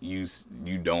point you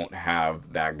don't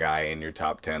have that guy in your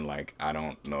top 10, like, I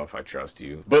don't know if I trust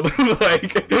you. But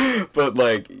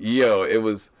like, yo, it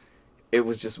was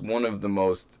just one of the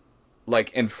most,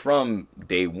 like, and from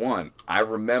day one, I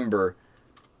remember,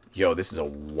 yo, this is a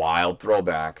wild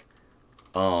throwback.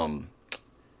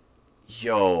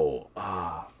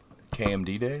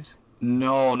 KMD days?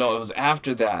 No, it was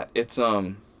after that. It's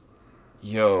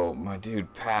yo, my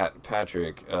dude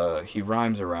Patrick, he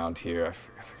rhymes around here. I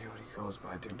forget what he goes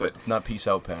by, dude. But Not Peace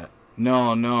Out, Pat.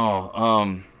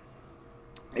 no.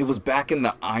 It was back in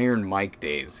the Iron Mike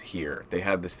days here. They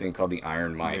had this thing called the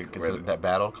Iron Mike. It's that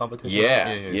battle competition?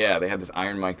 Yeah. They had this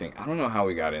Iron Mike thing. I don't know how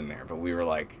we got in there, but we were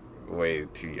like way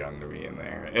too young to be in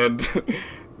there. And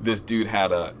this dude had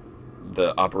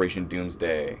the Operation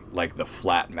Doomsday, like the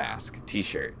flat mask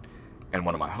T-shirt, and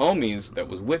one of my homies that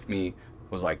was with me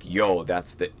was like, yo,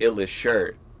 that's the illest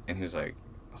shirt. And he was like,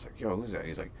 I was like, yo, who's that?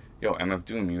 He's like, yo, MF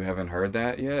Doom, you haven't heard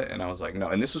that yet? And I was like, no.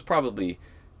 And this was probably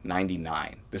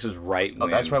 99. This was right when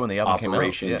that's right when the album came out.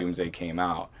 Operation Yeah. Doomsday came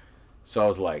out. So I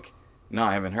was like, no,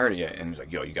 I haven't heard it yet. And he was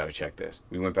like, yo, you got to check this.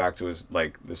 We went back to his,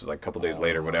 like, this was like a couple days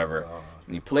later, whatever. God.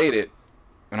 And he played it.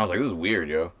 And I was like, this is weird,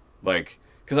 yo. Like,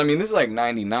 because, I mean, this is like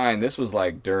 99. This was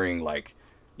like during, like,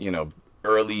 you know,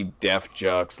 early Def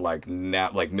Jux, like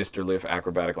like Mr. Lift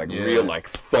Acrobatic, like real, like,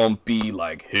 thumpy,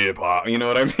 like, hip-hop. You know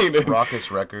what I mean?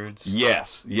 Raucous Records.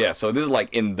 Yes. Yeah. So this is like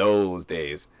in those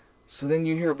days. So then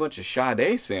you hear a bunch of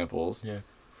Sade samples. Yeah.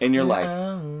 And you're like,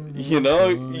 you know,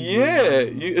 yeah.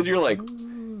 You're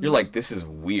like, this is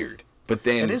weird. But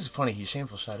then It is funny. He's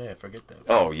Shameful Sade. I forget that.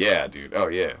 oh yeah, dude. Oh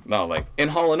yeah. No, like in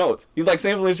Hall and Oates, he's like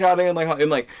sampling Sade and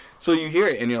like so you hear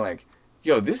it and you're like,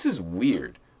 yo, this is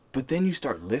weird. But then you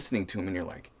start listening to him and you're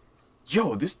like,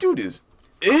 yo, this dude is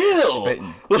ill.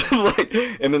 Spitting. Like,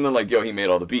 and then they're like, yo, he made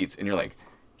all the beats, and you're like,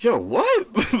 yo, what?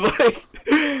 Like,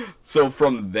 so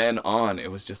from then on,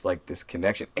 it was just like this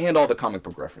connection and all the comic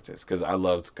book references because I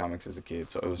loved comics as a kid,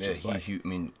 so it was just like. I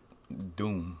mean,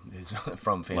 Doom is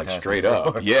from Fantastic Like straight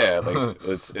Four. up, yeah, like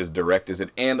it's as direct as it,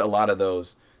 and a lot of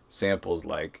those samples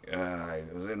like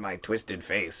it was in my twisted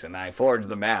face and I forged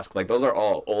the mask, like those are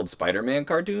all old Spider-Man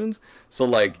cartoons, so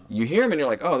like you hear him and you're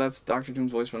like, oh, that's Dr.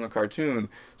 Doom's voice from the cartoon,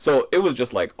 so it was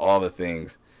just like all the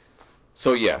things.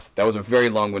 So yes, that was a very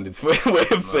long-winded way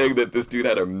of saying that this dude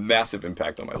had a massive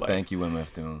impact on my life. Thank you,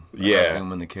 MF Doom. Yeah. I got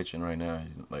Doom in the kitchen right now.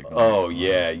 He's like, Oh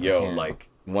yeah, I yo, can't- like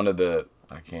one of the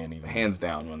I can't even. hands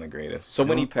down one of the greatest. So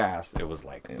when he passed, it was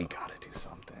like, we gotta do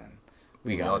something.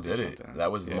 We Y'all gotta do did something. it.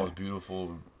 That was the Yeah. most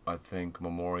beautiful, I think,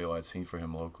 memorial I'd seen for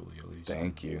him locally, at least.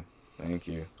 Thank you.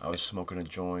 I was smoking a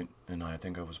joint, and I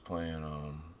think I was playing.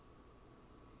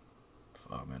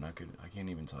 Fuck, man, I can't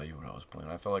even tell you what I was playing.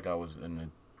 I felt like I was in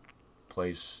a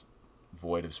place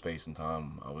void of space and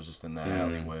time. I was just in that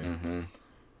alleyway,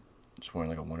 just wearing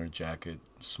like a winter jacket,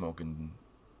 smoking,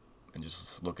 and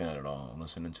just looking at it all, and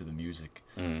listening to the music,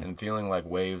 and feeling like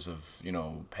waves of, you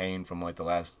know, pain from like the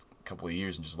last couple of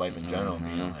years and just life in general.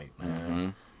 Being like,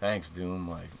 man, thanks, Doom.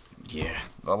 Like, Yeah.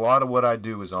 a lot of what I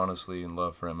do is honestly in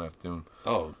love for MF Doom.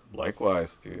 Oh,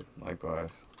 likewise, dude.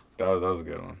 Likewise. That was a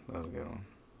good one. That was a good one.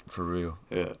 For real.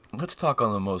 Yeah. Let's talk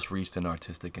on the most recent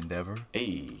artistic endeavor.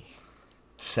 Hey.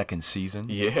 Second season.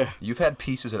 Yeah. You've had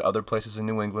pieces at other places in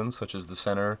New England, such as the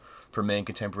Center for Maine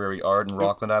Contemporary Art in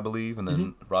Rockland, I believe, and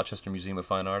then Rochester Museum of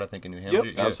Fine Art, I think, in New Hampshire.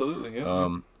 Yep. Absolutely.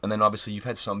 Yeah. And then obviously you've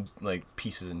had some like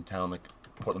pieces in town, like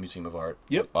Portland Museum of Art.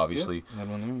 Yep. Obviously. Yep. Had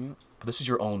one there, yep. But this is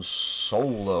your own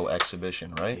solo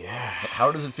exhibition, right? Yeah.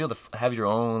 How does it feel to have your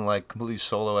own like completely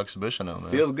solo exhibition now,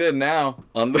 man? Feels good now.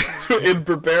 In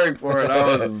preparing for it, I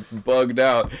was bugged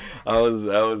out. I was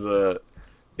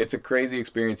it's a crazy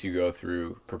experience you go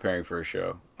through preparing for a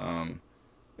show,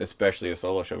 especially a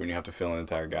solo show when you have to fill an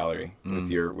entire gallery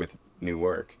with new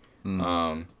work.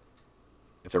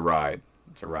 It's a ride.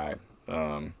 It's a ride.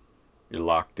 You're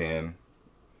locked in.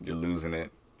 You're losing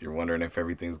it. You're wondering if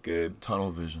everything's good. Tunnel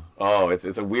vision. Oh, it's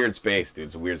a weird space, dude.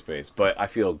 It's a weird space, but I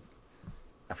feel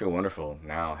wonderful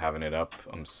now having it up.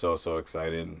 I'm so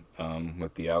excited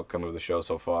with the outcome of the show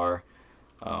so far.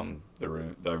 I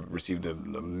received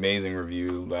an amazing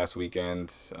review last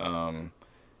weekend,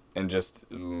 and just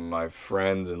my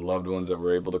friends and loved ones that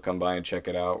were able to come by and check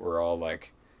it out were all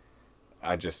like,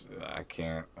 I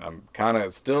can't. I'm kind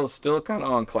of still kind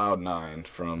of on cloud 9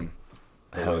 from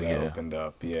the way that opened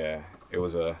up. Yeah, it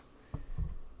was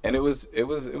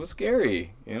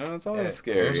scary. You know, it's always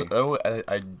scary.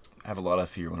 I have a lot of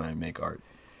fear when I make art.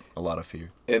 A lot of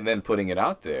fear. And then putting it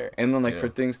out there, and then for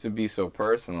things to be so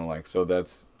personal, like, so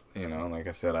that's, you know, like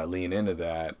I said, I lean into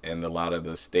that, and a lot of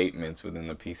the statements within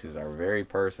the pieces are very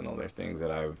personal. They're things that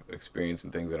I've experienced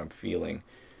and things that I'm feeling.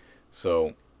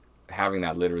 So having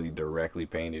that literally directly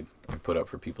painted and put up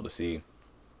for people to see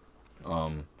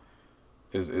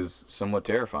is somewhat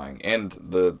terrifying. And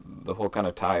the whole kind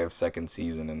of tie of second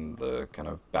season and the kind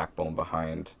of backbone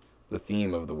behind the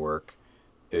theme of the work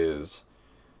is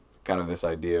kind of this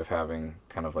idea of having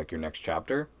kind of like your next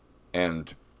chapter.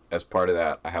 And as part of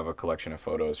that, I have a collection of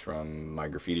photos from my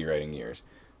graffiti writing years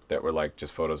that were like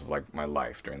just photos of like my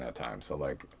life during that time. So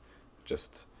like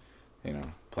just, you know,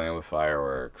 playing with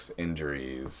fireworks,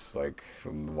 injuries, like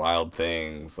wild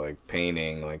things, like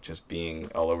painting, like just being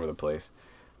all over the place.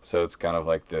 So it's kind of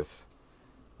like this,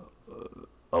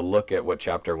 a look at what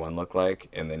chapter 1 looked like,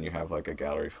 and then you have like a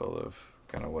gallery full of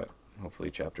kind of what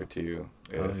hopefully chapter 2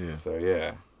 is. Oh,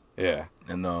 yeah. So yeah.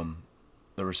 And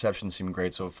the reception seemed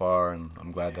great so far, and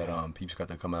I'm glad that peeps got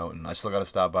to come out, and I still got to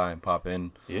stop by and pop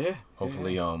in. Yeah.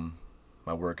 Hopefully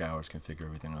my work hours can figure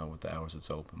everything out with the hours it's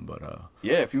open. But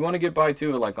yeah, if you want to get by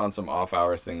too, like on some off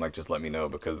hours thing, like just let me know,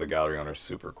 because the gallery owner's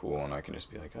super cool, and I can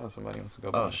just be like, oh, somebody wants to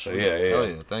go by. oh, So sweet. yeah. Hell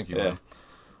yeah, thank you, Yeah. man.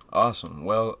 Awesome.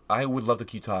 Well, I would love to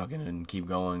keep talking and keep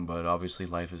going, but obviously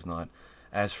life is not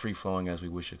as free flowing as we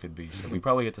wish it could be. So we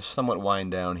probably get to somewhat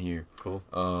wind down here. Cool.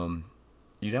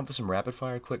 You down for some rapid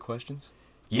fire quick questions?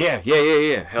 Yeah.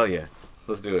 Hell yeah.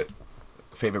 Let's do it.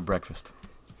 Favorite breakfast?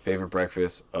 Favorite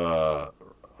breakfast? Oh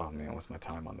man, what's my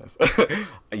time on this?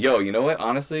 Yo, you know what?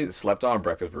 Honestly, slept on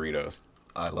breakfast burritos.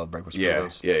 I love breakfast Yeah,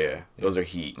 burritos. yeah. Those are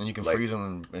heat. And you can Like, freeze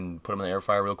them and put them in the air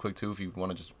fryer real quick too if you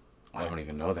want to just. I don't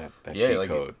even know that Yeah, cheat like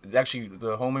code. actually,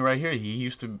 the homie right here, he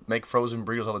used to make frozen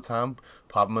burritos all the time.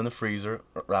 Pop them in the freezer,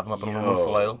 wrap them up in aluminum Yo.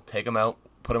 foil, take them out,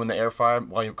 put them in the air fryer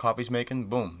while your coffee's making.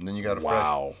 Boom, then you got a fresh.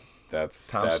 Wow. Time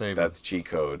saving. That's cheat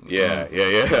code. Yeah.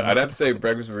 I'd have to say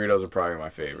breakfast burritos are probably my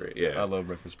favorite. Yeah. I love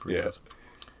breakfast burritos. Yeah.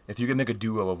 If you could make a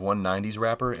duo of one '90s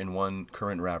rapper and one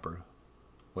current rapper,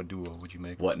 what duo would you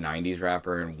make? What 90s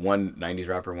rapper and one 90s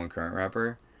rapper, one current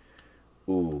rapper?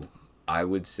 Ooh, I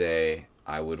would say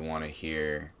I would want to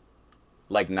hear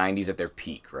like 90s at their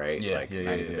peak, right? Yeah, like yeah, 90s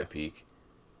yeah. at their peak.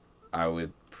 I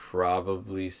would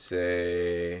probably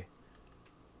say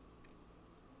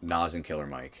Nas and Killer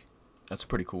Mike. That's a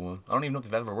pretty cool one. I don't even know if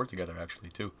they've ever worked together actually,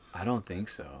 too. I don't think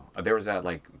so. There was that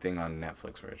like thing on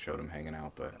Netflix where it showed them hanging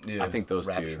out, but I think those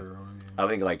Rapture, two. yeah. I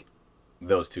think like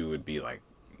those two would be like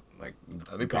That'd be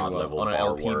pretty god well. level On an bar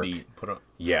LP work. beat. Put a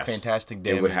Yes, fantastic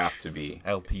damage. It would have to be.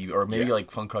 LP or maybe Yeah. like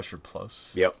Fun Crusher Plus.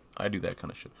 Yep. I do that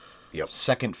kind of shit. Yep.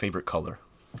 Second favorite color.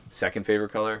 Second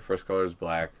favorite color. First color is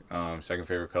black. Second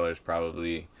favorite color is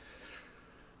probably.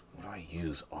 What do I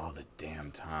use all the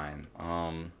damn time?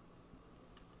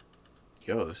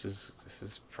 Yo, this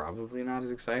is probably not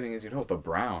as exciting as you'd hope, but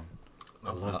brown.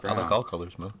 I love brown. I like all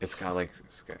colors, man. It's got like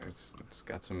it's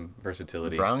got some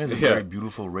versatility. Brown is a very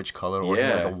beautiful, rich color, or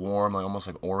Yeah. like a warm, like almost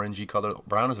like orangey color.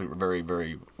 Brown is a very,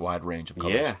 very wide range of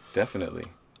colors. Yeah, definitely.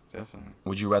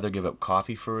 Would you rather give up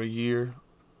coffee for a year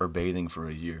or bathing for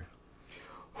a year?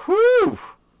 Whew!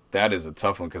 That is a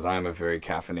tough one because I am a very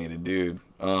caffeinated dude.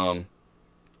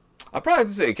 I probably have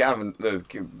to say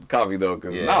coffee though,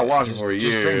 because Yeah, not washing just- for a just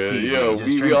year. drink tea, Yo, just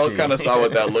we drink all tea. kind of saw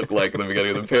what that looked like in the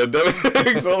beginning of the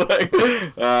pandemic. So like, I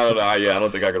don't know. Yeah, I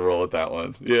don't think I could roll with that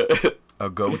one. Yeah. A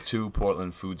go-to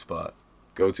Portland food spot.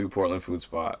 Go to Portland food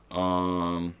spot.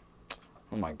 Oh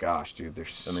my gosh, dude,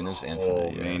 there's there's so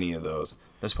infinite, yeah. many of those.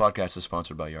 This podcast is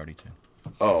sponsored by Yardie Ting.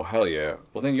 Oh hell yeah!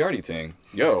 Well then, Yardie Ting,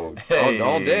 yo, Hey,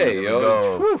 all day, there we yo.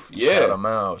 go. Whew, yeah. Shout 'em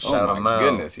out. Shout oh 'em my out.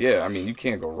 goodness, yeah. I mean, you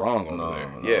can't go wrong over No, there.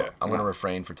 no. Yeah, I'm going to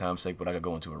refrain for time's sake, but I could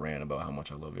go into a rant about how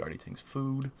much I love Yardie Ting's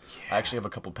food. I actually have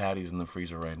a couple patties in the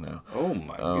freezer right now. Oh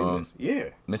my goodness, yeah.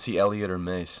 Missy Elliott or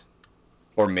Mace?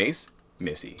 Or Mace,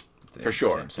 Missy, for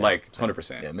sure, Same, like same.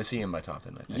 100%. Yeah, Missy in my top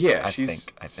 10, I think. Yeah, I she's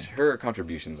think. her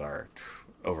contributions are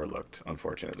overlooked,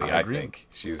 unfortunately. I I agree. think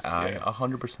she's I yeah.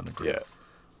 100% agree. Yeah,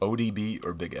 ODB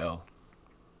or Big L?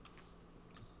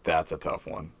 that's a tough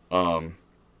one. Oh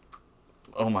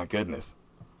my goodness.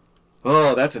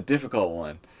 Oh, that's a difficult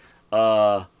one.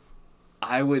 I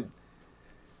would.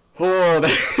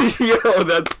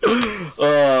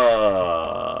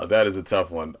 Oh, that is a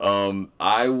tough one.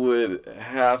 I would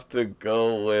have to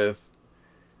go with.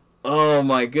 Oh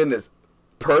my goodness.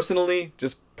 Personally,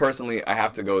 I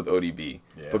have to go with ODB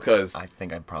because I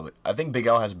think Big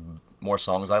L has more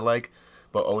songs I like,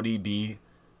 but ODB,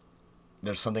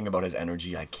 there's something about his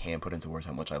energy I can't put into words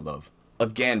how much I love.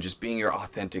 again, just being your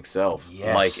authentic self.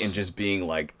 Yes. Like, and just being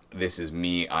like, this is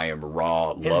me. I am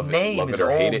raw. His love name it, love is it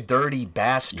or hate Old it. Dirty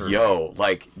Bastard. Yo,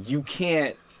 like, you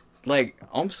can't. Like,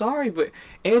 I'm sorry, but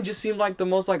and just seemed like the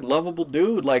most like lovable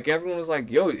dude. Like everyone was like,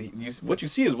 "Yo, what you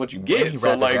see is what you get." And he so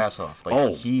rapped like, his ass off.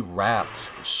 Like he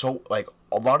raps so like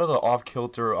a lot of the off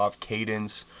kilter, off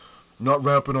cadence, not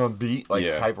rapping on beat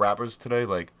type rappers today.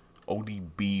 Like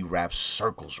ODB raps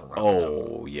circles around.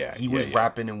 oh yeah, He was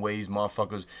rapping in ways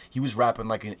motherfuckers. He was rapping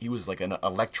like he was like an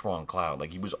electron cloud.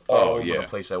 Like he was all over the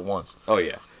place at once. Oh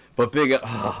yeah, but Big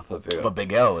L, But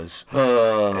Big L is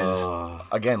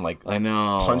again like I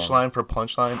know punchline for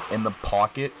punchline in the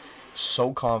pocket,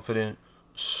 so confident,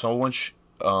 so much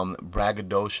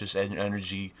braggadocious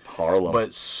energy, Harlem,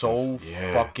 but so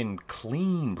fucking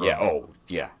clean, bro. Yeah. Oh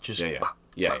yeah. Just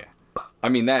yeah. I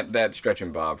mean that Stretch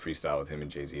and Bob freestyle with him and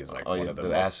Jay-Z is like one of the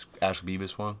most... Ask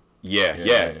Beavis one. Yeah.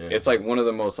 It's like one of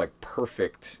the most like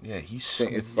perfect. Yeah,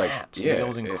 it's like it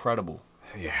was incredible.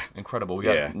 Yeah. Incredible. We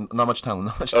got not much time.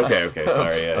 Not much time. Okay.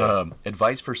 Sorry. Yeah.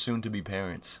 Advice for soon-to-be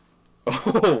parents.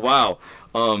 Oh wow.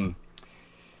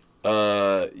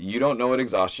 You don't know what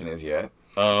exhaustion is yet.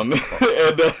 And,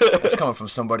 That's coming from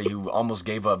somebody who almost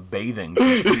gave up bathing.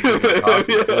 To drinking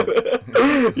coffee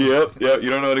too. Yep. You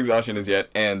don't know what exhaustion is yet,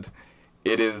 and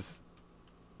it is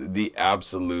the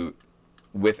absolute,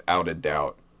 without a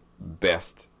doubt,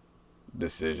 best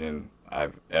decision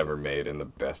I've ever made and the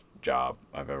best job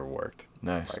I've ever worked.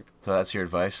 Nice. Like, So that's your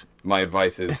advice? my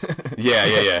advice is,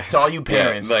 yeah. To all you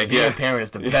parents, being a parent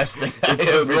is the best thing. No,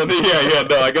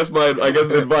 I guess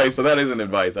advice. So that isn't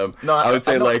advice. I would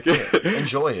say like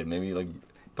enjoy it. Maybe like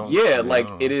don't. Yeah, like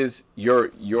it is.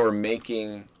 You're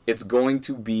making. It's going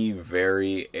to be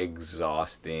very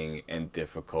exhausting and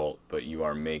difficult, but you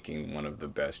are making one of the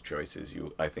best choices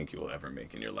I think you will ever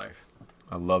make in your life.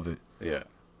 I love it. Yeah.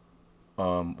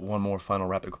 One more final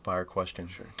rapid fire question.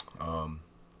 Sure.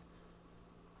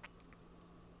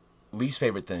 Least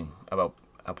favorite thing about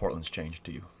how Portland's changed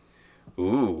to you?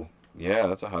 Ooh, yeah,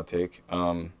 that's a hot take.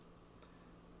 I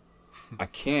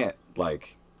can't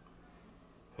like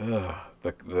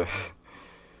the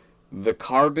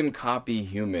carbon copy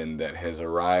human that has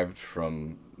arrived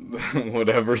from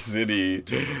whatever city,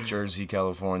 Jersey,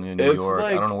 California, New York.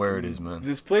 Like, I don't know where it is, man.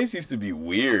 This place used to be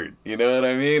weird. You know what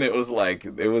I mean? It was like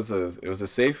it was a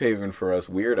safe haven for us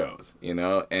weirdos. You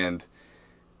know, and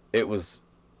it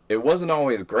wasn't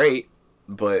always great,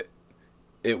 but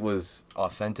it was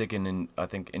authentic and I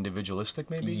think individualistic.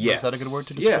 Maybe. Yes. Is that a good word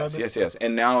to describe it? Yes.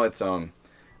 And now it's I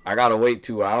gotta wait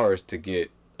 2 hours to get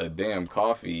a damn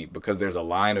coffee because there's a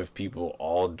line of people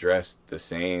all dressed the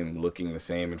same, looking the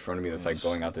same in front of me. That's like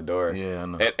going out the door. Yeah, I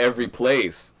know. At every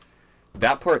place.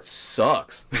 That part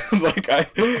sucks. Like I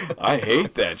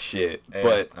hate that shit. Hey,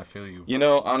 but I feel you. You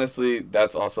know, honestly,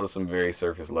 that's also some very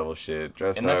surface level shit.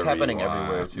 And that's happening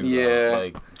everywhere too. Yeah.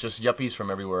 Like just yuppies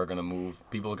from everywhere are gonna move.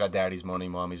 People got daddy's money,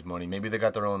 mommy's money. Maybe they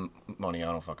got their own money.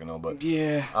 I don't fucking know. But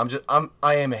yeah,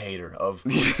 I am a hater of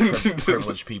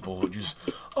privileged people who just,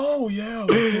 oh yeah, like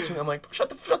this. And I'm like, shut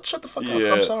the fuck up.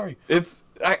 I'm sorry.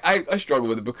 I struggle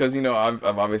with it because, you know, I've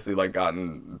obviously like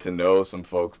gotten to know some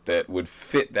folks that would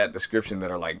fit that description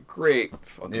that are like great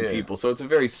fucking people. So it's a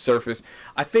very surface.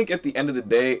 I think at the end of the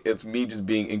day, it's me just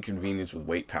being inconvenienced with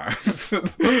wait times.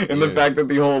 And the fact that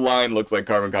the whole line looks like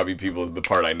carbon copy people is the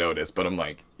part I noticed. But I'm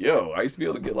like, yo, I used to be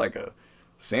able to get like a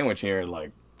sandwich here in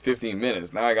like 15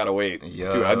 minutes. Now I gotta wait.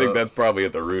 Dude, I think that's probably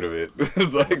at the root of it.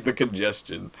 It's like the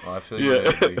congestion. Oh, I feel you.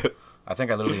 Yeah. I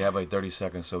think I literally have like 30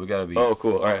 seconds, so we gotta be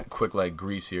cool. All right. Quick like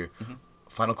grease here. Mm-hmm.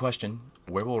 Final question: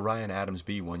 where will Ryan Adams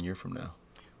be 1 year from now?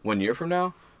 1 year from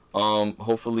now,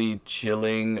 hopefully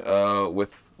chilling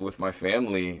with my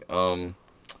family,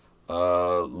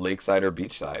 lakeside or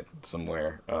beachside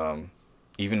somewhere.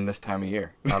 Even this time of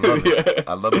year. I love it.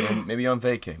 I love it. Maybe on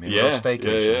vacay. Maybe on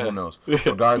staycation. Yeah. Who knows?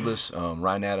 Regardless,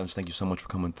 Ryan Adams, thank you so much for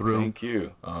coming through. Thank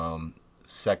you.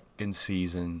 Second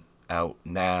season out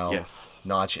now. Yes.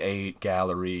 Notch 8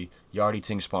 Gallery. Yardy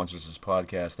Ting sponsors this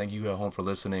podcast. Thank you at home for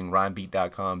listening.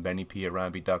 RyanBeat.com, Benny P at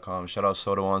RyanBeat.com. Shout out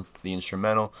Soto on the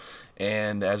instrumental.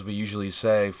 And as we usually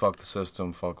say, fuck the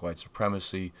system, fuck white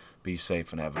supremacy. Be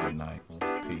safe and have a good night.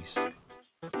 Peace.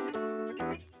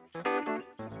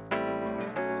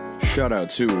 Shout out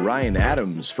to Ryan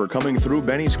Adams for coming through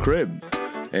Benny's crib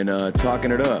and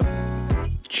talking it up.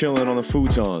 Chilling on the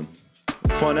futon.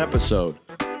 Fun episode.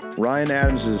 Ryan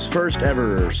Adams' first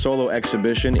ever solo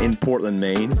exhibition in Portland,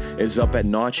 Maine is up at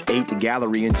Notch 8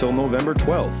 Gallery until November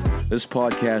 12th. This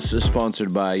podcast is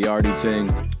sponsored by Yardy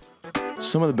Ting.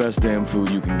 Some of the best damn food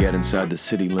you can get inside the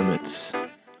city limits.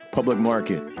 Public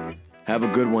Market. Have a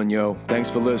good one, yo. Thanks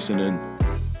for listening.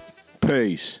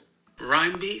 Peace.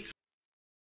 Rhyme beat?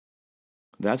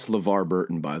 That's LeVar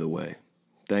Burton, by the way.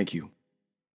 Thank you.